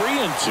 and it's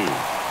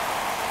 3-2.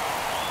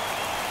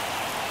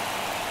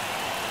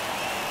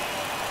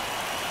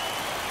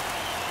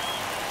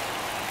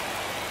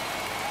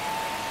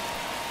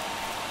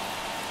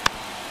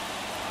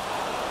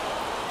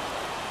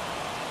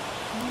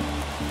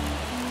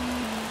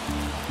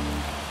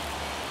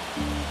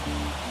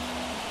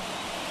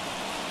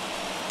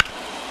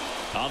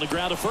 On the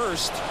ground to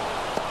first.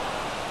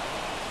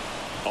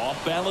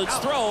 Off balance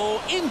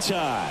throw in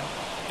time.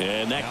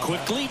 And that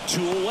quickly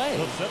 2 away.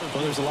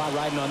 Well, there's a lot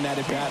riding on that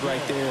at bat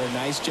right there.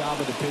 Nice job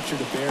of the pitcher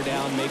to bear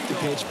down, make the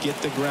pitch, get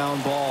the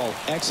ground ball.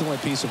 Excellent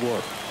piece of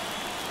work.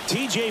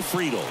 TJ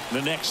Friedel,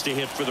 the next to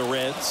hit for the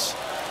Reds.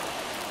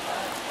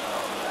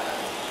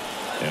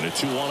 And a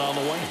 2-1 on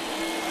the way.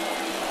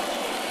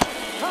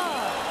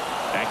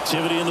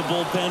 Activity in the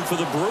bullpen for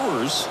the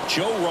Brewers.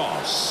 Joe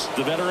Ross,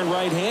 the veteran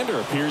right-hander,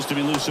 appears to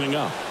be loosening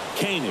up.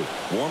 Koenig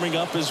warming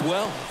up as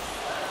well.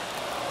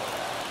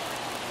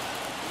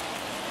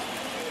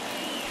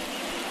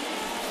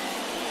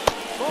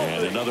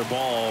 And another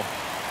ball.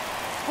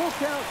 Full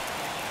count.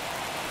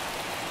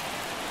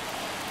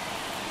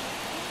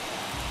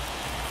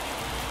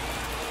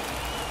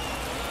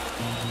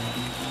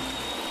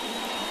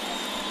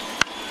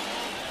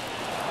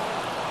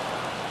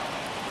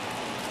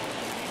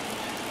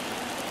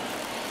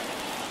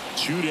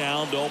 Two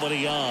down,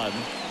 nobody on.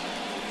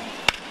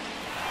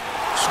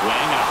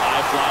 Swing, a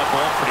high fly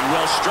ball, pretty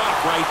well struck,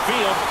 right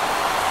field.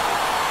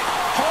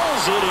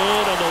 Pulls it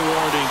in on the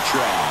warning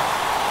track.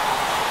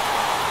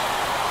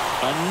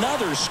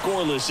 Another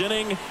scoreless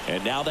inning,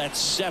 and now that's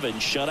 7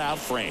 shutout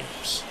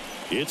frames.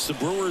 It's the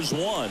Brewers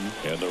 1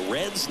 and the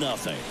Reds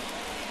nothing.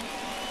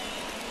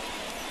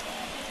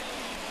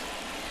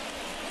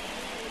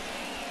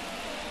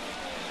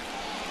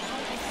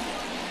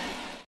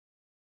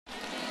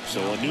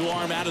 So a new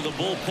arm out of the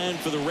bullpen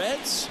for the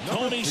Reds,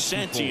 Tony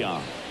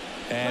Santillan.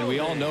 And we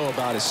all know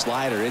about his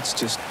slider. It's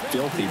just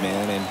filthy,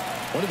 man. And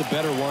one of the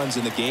better ones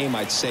in the game,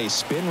 I'd say.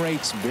 Spin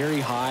rate's very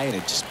high, and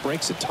it just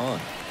breaks a ton.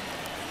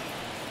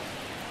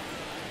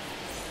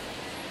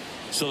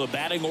 So the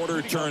batting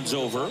order turns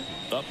over.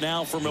 Up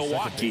now for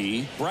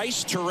Milwaukee,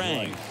 Bryce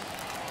Terang.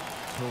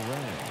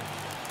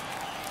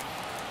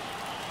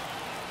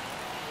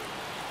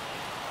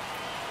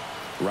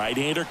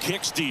 Right-hander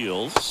kicks,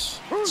 deals.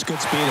 It's good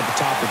speed at the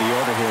top of the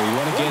order here. You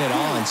want to get it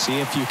on, see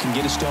if you can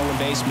get a stolen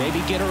base,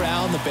 maybe get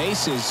around the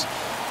bases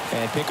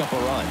and pick up a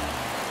run.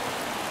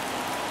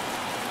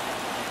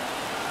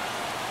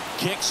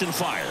 Kicks and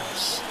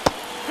fires.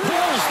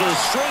 Pulls the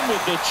string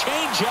with the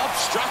changeup,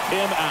 struck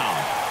him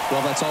out.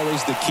 Well, that's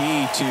always the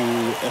key to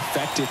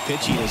effective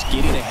pitching, is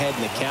getting ahead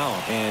in the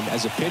count. And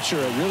as a pitcher,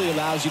 it really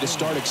allows you to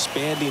start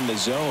expanding the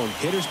zone.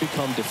 Hitters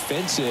become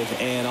defensive,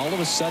 and all of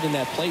a sudden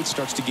that plate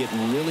starts to get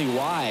really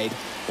wide.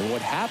 And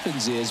what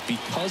happens is,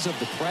 because of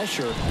the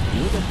pressure,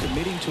 you end up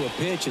committing to a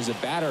pitch as a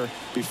batter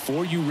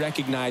before you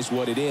recognize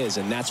what it is,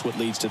 and that's what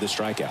leads to the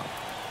strikeout.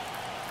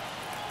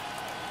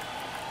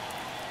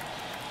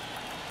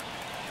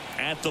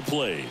 At the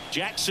plate,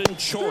 Jackson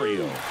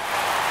Chourio.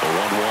 The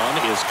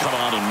 1-1 is cut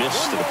on and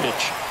missed to the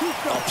pitch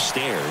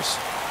upstairs.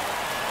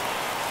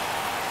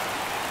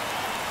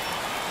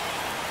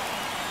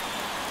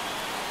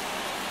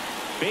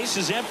 Base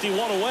is empty,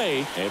 1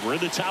 away, and we're in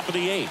the top of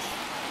the 8th.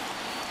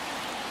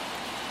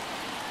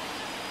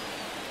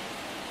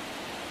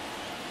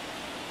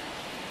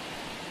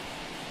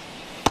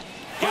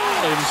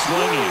 Got him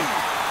swinging.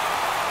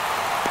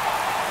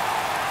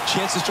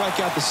 Chance to strike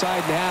out the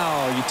side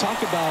now. You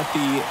talk about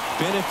the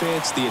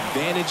benefits, the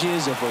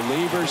advantages of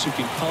relievers who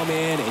can come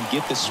in and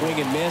get the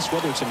swing and miss,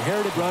 whether it's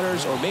inherited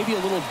runners or maybe a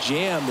little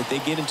jam that they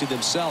get into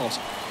themselves.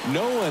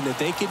 Knowing that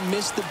they can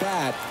miss the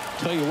bat,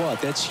 tell you what,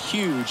 that's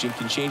huge and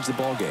can change the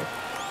ball game.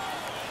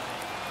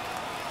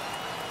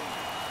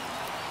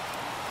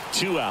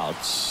 2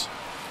 outs.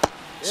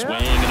 Swing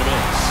and a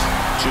miss.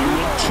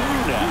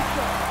 2-2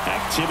 now.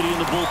 Activity in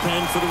the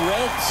bullpen for the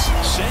Reds.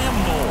 Sam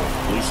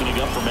Knoll loosening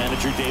up for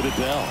manager David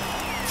Bell.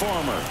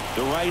 Farmer,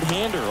 the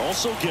right-hander,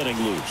 also getting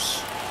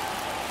loose.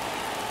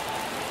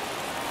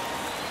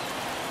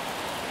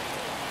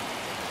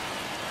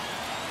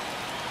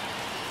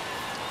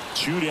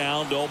 Two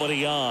down,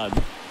 nobody on.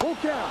 Full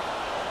count.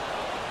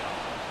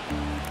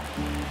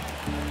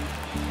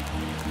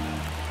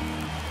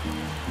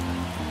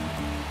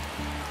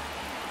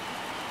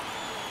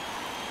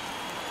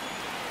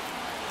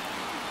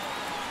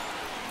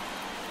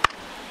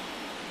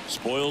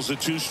 Spoils a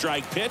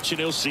 2-strike pitch, and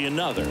he'll see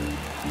another.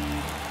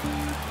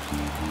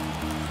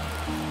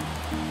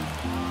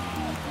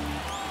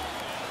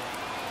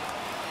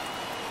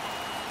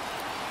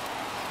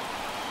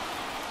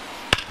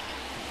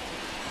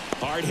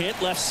 Hard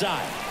hit left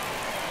side.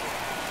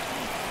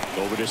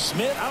 Over to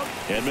Smith,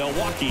 and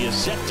Milwaukee is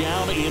set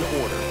down in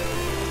order.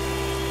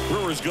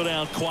 Brewers go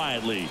down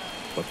quietly,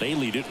 but they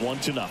lead it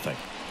 1-0.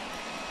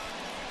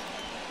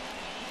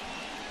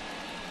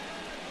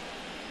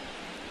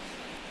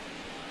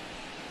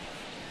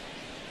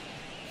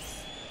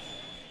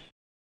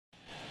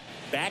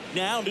 Back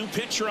now, new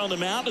pitcher on the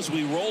mound as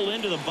we roll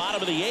into the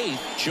bottom of the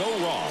 8th, Joe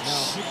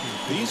Ross.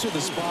 These are the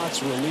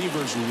spots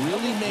relievers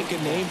really make a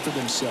name for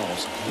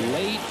themselves,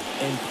 late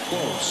and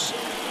close.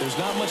 There's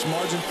not much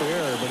margin for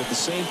error, but at the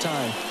same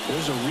time,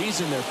 there's a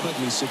reason they're put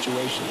in these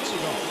situations.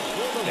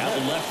 Now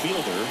the left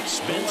fielder,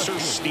 Spencer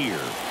Steer.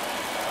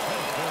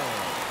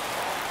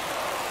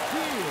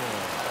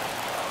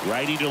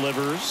 Righty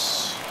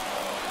delivers.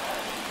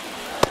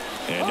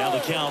 And now the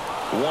count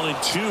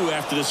 1-2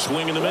 after the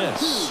swing and the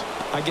miss.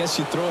 I guess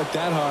you throw it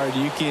that hard,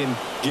 you can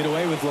get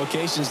away with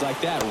locations like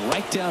that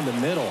right down the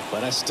middle,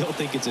 but I still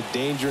think it's a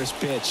dangerous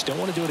pitch. Don't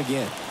want to do it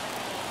again.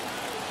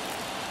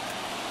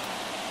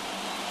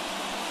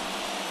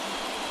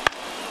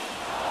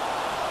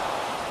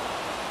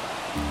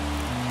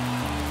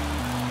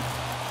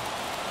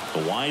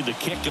 The wide, the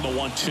kick, and the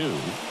 1-2.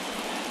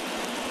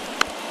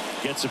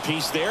 Gets a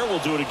piece there. We'll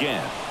do it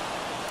again.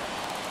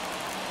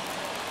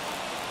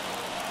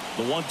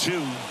 The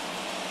 1-2.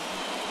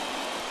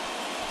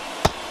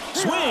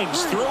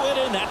 Swings through it,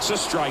 and that's a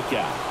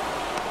strikeout.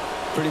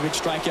 Pretty big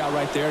strikeout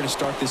right there to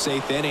start this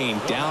 8th inning.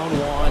 Down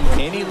 1.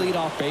 Any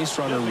leadoff base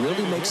runner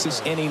really makes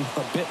this inning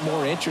a bit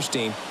more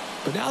interesting.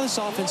 But now this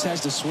offense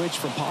has to switch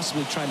from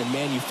possibly trying to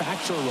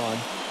manufacture a run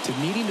to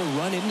needing to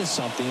run into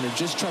something or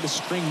just try to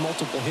string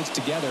multiple hits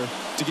together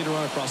to get a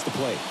run across the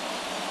plate.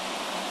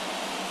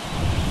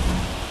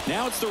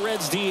 Now it's the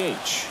Reds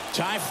DH,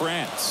 Ty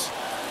France.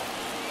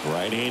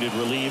 Right-handed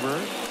reliever.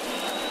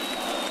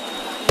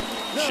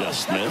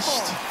 Just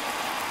missed.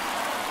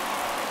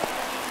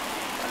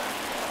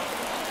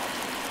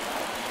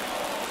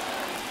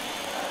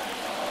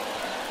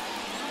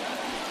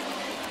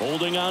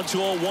 Holding on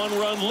to a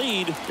one-run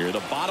lead here in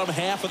the bottom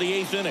half of the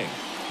 8th inning.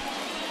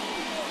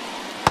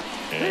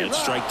 And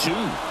strike 2. 2-2.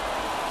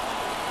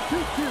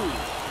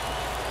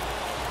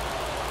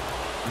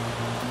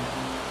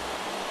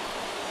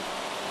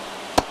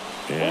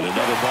 And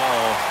another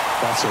ball.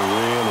 That's a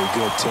really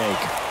good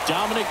take.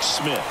 Dominic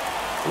Smith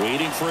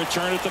waiting for a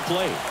turn at the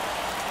plate.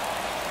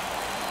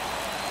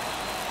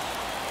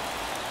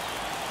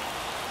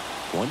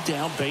 One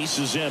down, base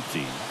is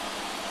empty.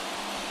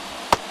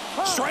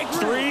 Strike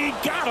 3,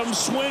 got him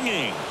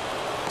swinging.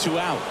 2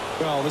 out.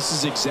 Well, this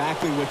is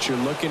exactly what you're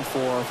looking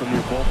for from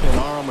your bullpen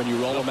arm when you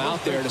roll them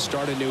out there to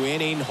start a new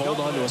inning, hold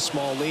on to a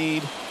small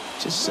lead.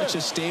 Just such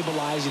a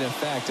stabilizing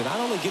effect. And not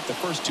only get the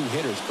first 2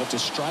 hitters, but to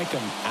strike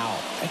them out.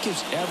 That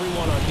gives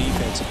everyone on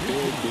defense a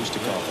big boost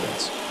of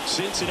confidence.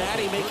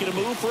 Cincinnati making a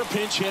move for a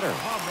pinch hitter.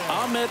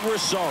 Ahmed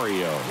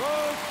Rosario.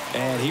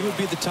 And he would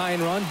be the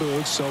tying run,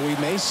 Boog, so we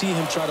may see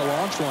him try to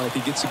launch one if he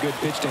gets a good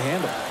pitch to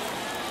handle.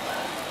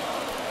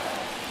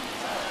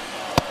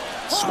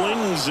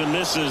 Swings and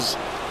misses.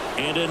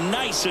 And a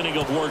nice inning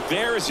of work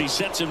there as he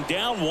sets him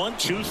down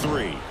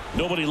 1-2-3.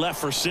 Nobody left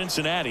for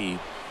Cincinnati.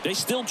 They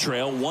still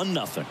trail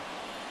 1-0.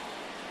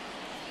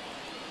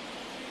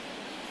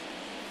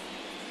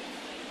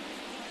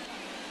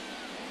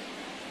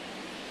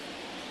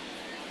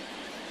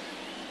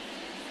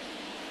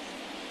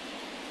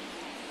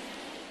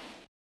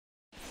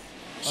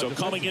 So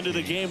coming into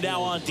the game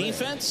now on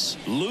defense,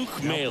 Luke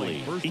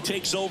Mailey. He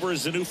takes over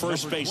as the new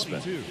first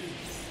baseman.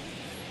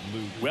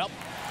 Well,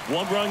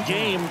 one-run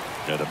game.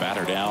 To the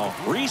batter now,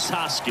 Rhys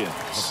Hoskins. The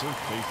first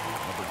baseman,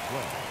 number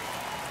 12,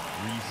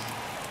 Rhys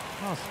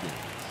Hoskins.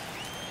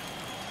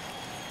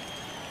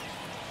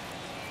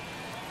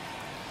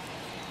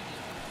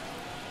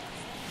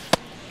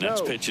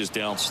 Next pitch is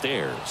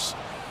downstairs.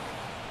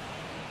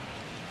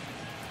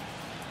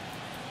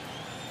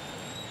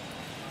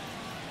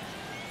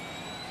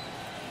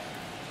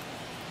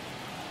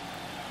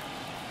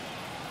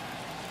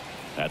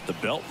 At the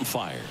belt and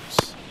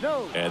fires.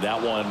 No. And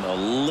that one a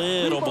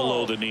little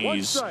below the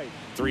knees.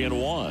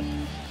 3-1.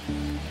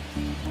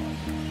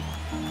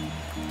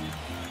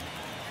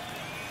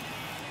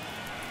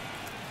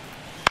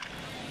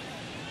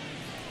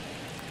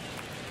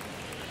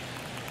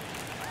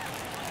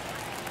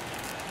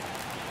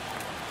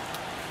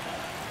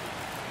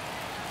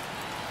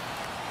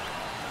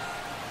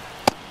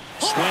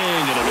 Swing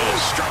and a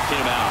miss. Struck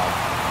him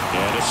out.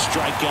 And a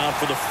strikeout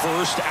for the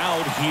first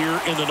out here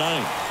in the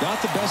 9th.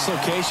 Not the best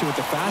location with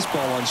the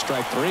fastball on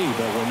strike 3,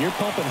 but when you're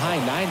pumping high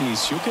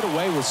 90s, you'll get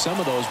away with some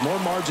of those, more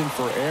margin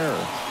for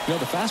error. You know,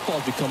 the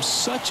fastball has become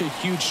such a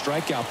huge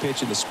strikeout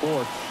pitch in the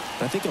sport.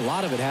 And I think a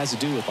lot of it has to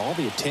do with all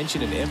the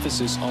attention and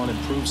emphasis on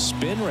improved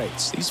spin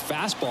rates. These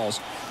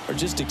fastballs are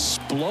just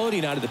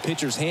exploding out of the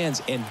pitcher's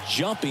hands and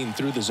jumping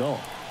through the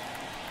zone.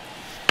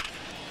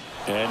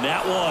 And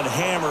that one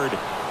hammered.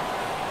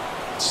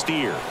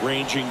 Steer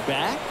ranging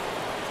back.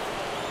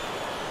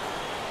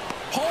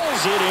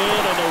 Pulls it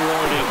in on the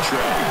warning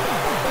track.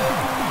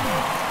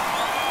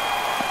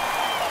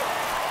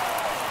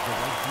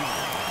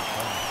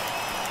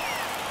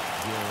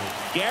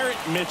 Garrett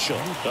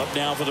Mitchell up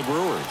now for the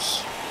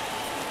Brewers.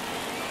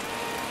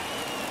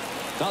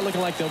 Not looking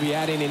like they'll be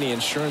adding any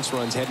insurance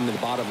runs heading to the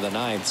bottom of the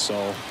 9th,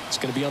 so it's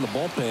going to be on the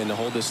bullpen to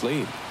hold this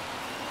lead.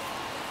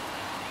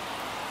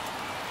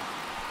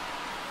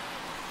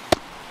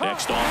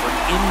 Next offer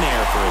in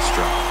there for a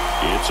strike.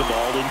 It's a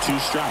ball in 2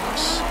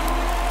 strikes.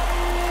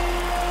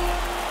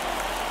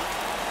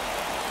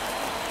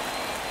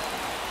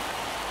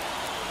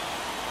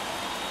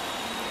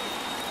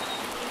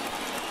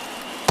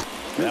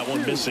 That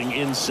one missing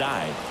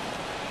inside.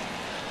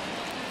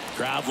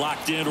 Crowd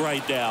locked in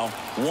right now.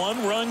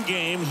 1-run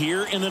game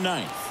here in the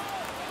 9th.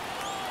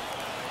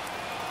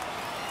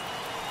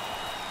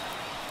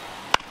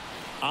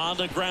 On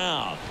the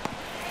ground.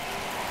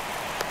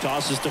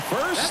 Tosses to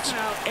first,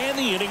 and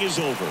the inning is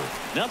over.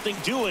 Nothing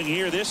doing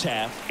here this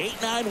half.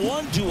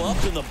 8-9-1 due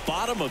up in the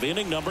bottom of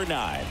inning number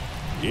 9.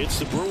 It's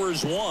the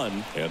Brewers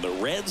 1 and the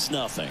Reds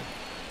nothing.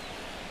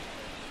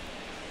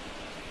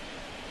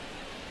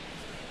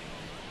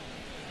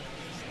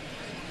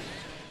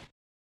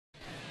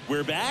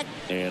 We're back,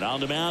 and on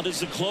the mound is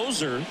the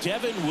closer,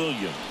 Devin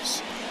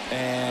Williams.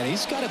 And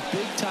he's got a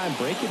big-time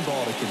breaking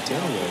ball to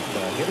contend with.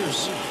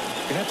 Hitters are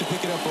going to have to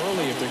pick it up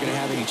early if they're going to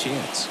have any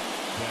chance.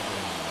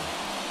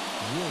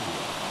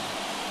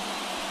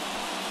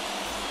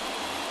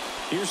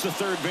 Here's the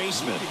third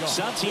baseman,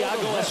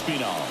 Santiago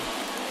Espinal.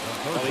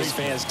 Well, these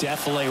fans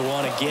definitely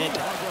want to get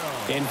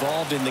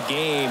involved in the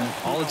game.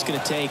 All it's going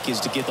to take is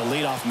to get the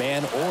leadoff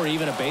man or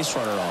even a base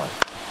runner on.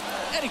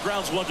 And he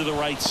grounds one to the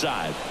right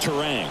side.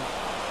 Terang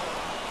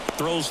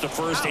throws to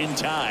first in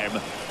time,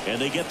 and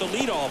they get the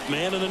leadoff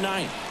man in the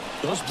ninth.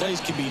 Those plays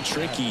can be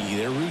tricky.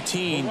 They're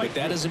routine, but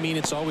that doesn't mean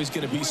it's always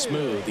going to be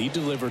smooth. He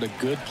delivered a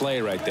good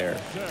play right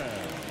there.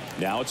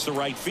 Now it's the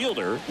right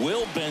fielder,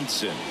 Will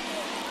Benson.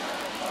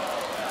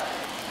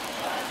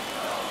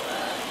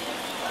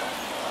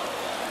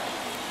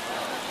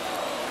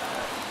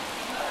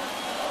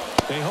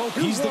 They hope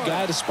he's the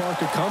guy to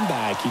spark a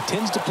comeback. He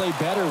tends to play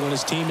better when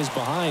his team is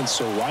behind,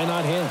 so why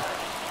not him?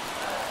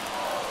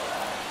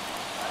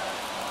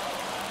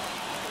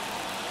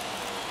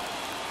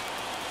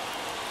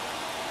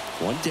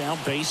 One down,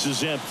 base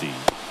is empty.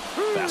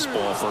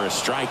 Fastball for a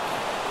strike.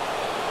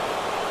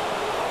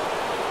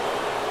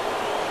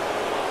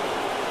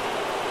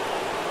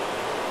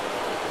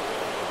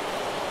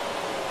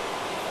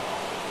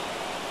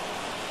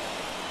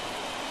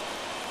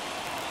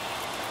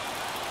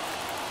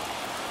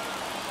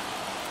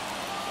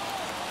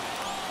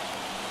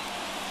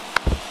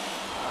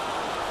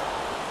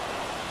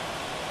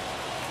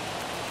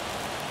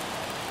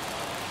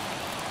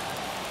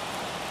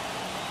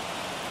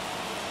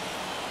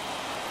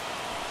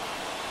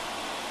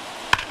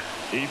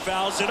 He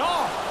fouls it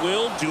off.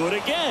 We'll do it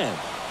again.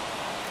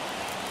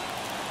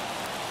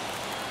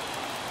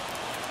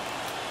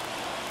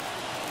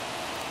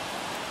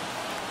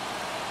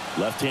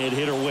 Left-hand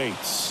hitter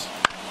waits.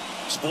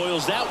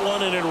 Spoils that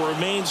one, and it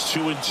remains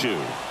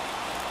 2-2.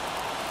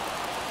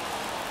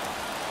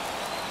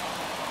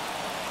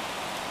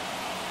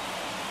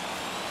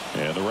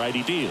 And the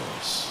righty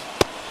deals.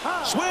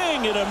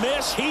 Swing and a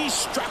miss. He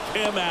struck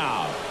him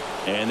out.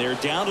 And they're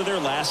down to their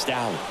last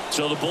out.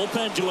 So the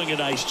bullpen doing a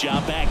nice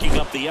job backing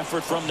up the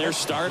effort from their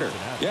starter.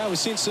 Yeah, we've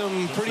seen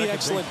some pretty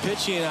excellent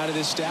pitching out of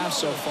this staff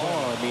so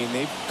far. I mean,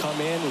 they've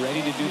come in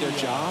ready to do their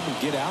job and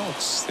get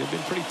outs. They've been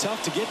pretty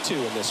tough to get to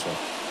in this one.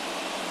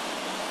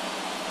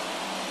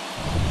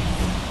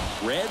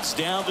 Reds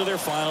down to their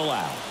final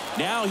out.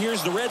 Now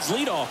here's the Reds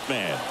leadoff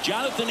man,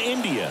 Jonathan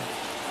India.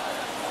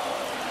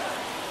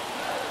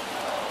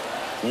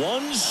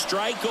 One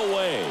strike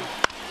away.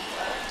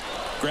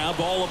 Ground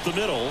ball up the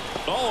middle.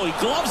 Oh, he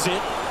gloves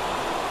it.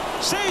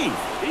 Save.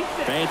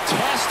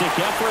 Fantastic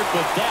effort,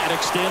 but that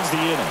extends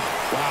the inning.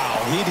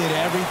 Wow, he did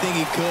everything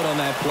he could on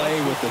that play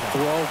with the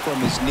throw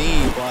from his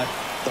knee, but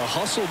the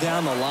hustle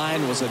down the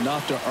line was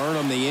enough to earn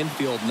him the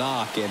infield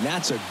knock, and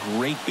that's a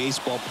great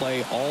baseball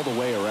play all the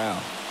way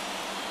around.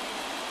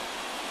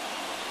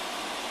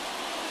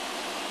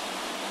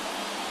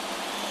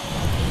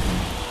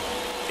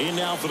 In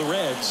now for the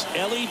Reds,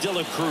 Ellie De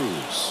La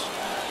Cruz.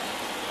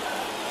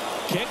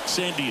 Kicks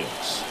and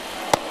deals.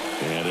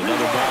 And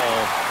another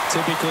ball.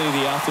 Typically,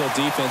 the outfield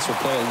defense will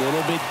play a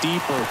little bit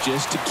deeper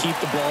just to keep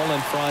the ball in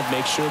front,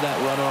 make sure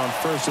that runner on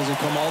first doesn't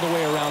come all the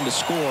way around to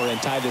score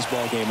and tie this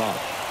ball game up.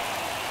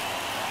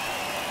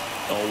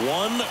 A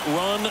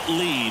one-run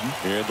lead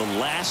here in the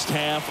last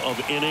half of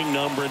inning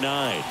number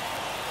 9.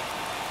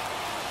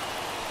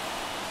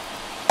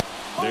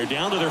 They're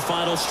down to their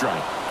final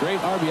strike. Great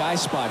RBI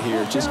spot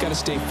here. Just got to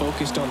stay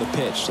focused on the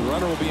pitch. The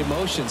runner will be in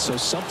motion, so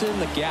something in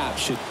the gap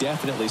should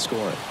definitely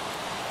score it.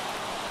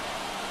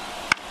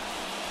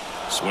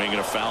 Swing and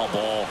a foul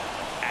ball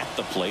at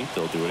the plate.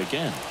 They'll do it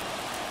again.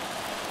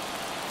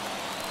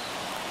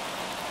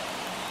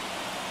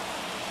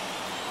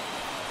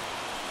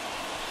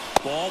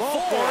 Ball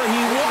 4.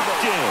 He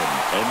walked in,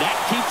 and that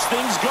keeps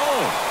things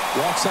going.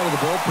 Walks out of the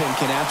bullpen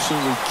can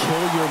absolutely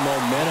kill your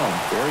momentum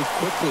very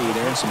quickly.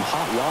 They're in some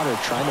hot water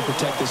trying to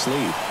protect this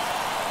lead.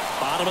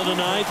 Bottom of the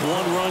 9th,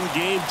 1-run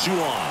game, 2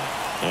 on.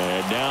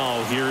 And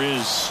now here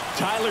is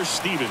Tyler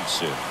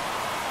Stevenson.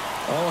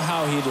 Oh,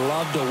 how he'd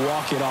love to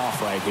walk it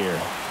off right here.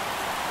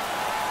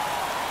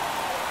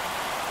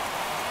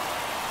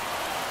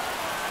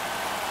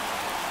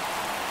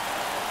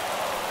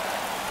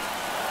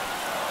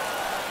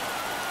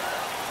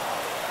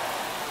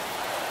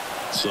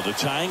 So the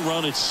tying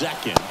run at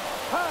second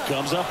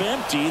comes up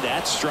empty.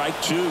 That's strike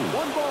 2.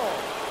 1 ball,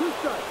 2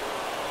 strikes.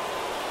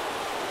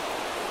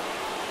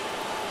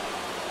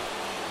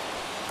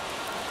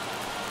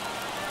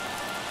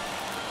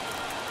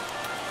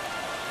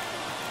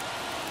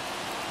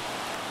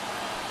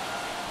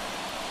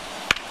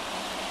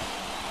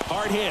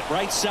 Hard hit,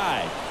 right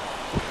side.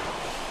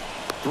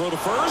 Throw to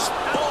first,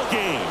 ball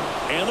game.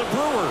 And the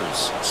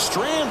Brewers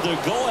strand the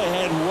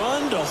go-ahead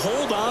run to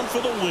hold on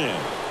for the win.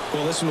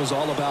 Well, this one was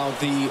all about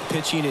the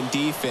pitching and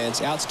defense.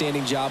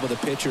 Outstanding job of the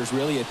pitchers,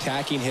 really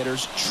attacking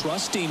hitters,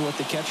 trusting what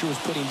the catcher was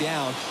putting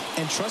down,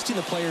 and trusting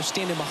the players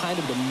standing behind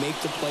him to make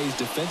the plays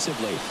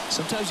defensively.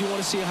 Sometimes you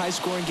want to see a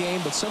high-scoring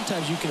game, but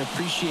sometimes you can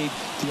appreciate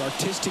the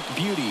artistic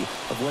beauty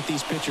of what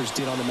these pitchers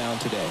did on the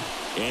mound today.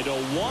 And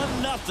a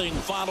 1-0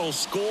 final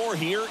score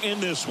here in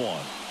this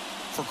one.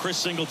 For Chris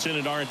Singleton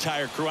and our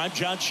entire crew, I'm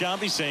John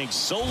Shambi saying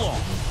so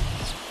long.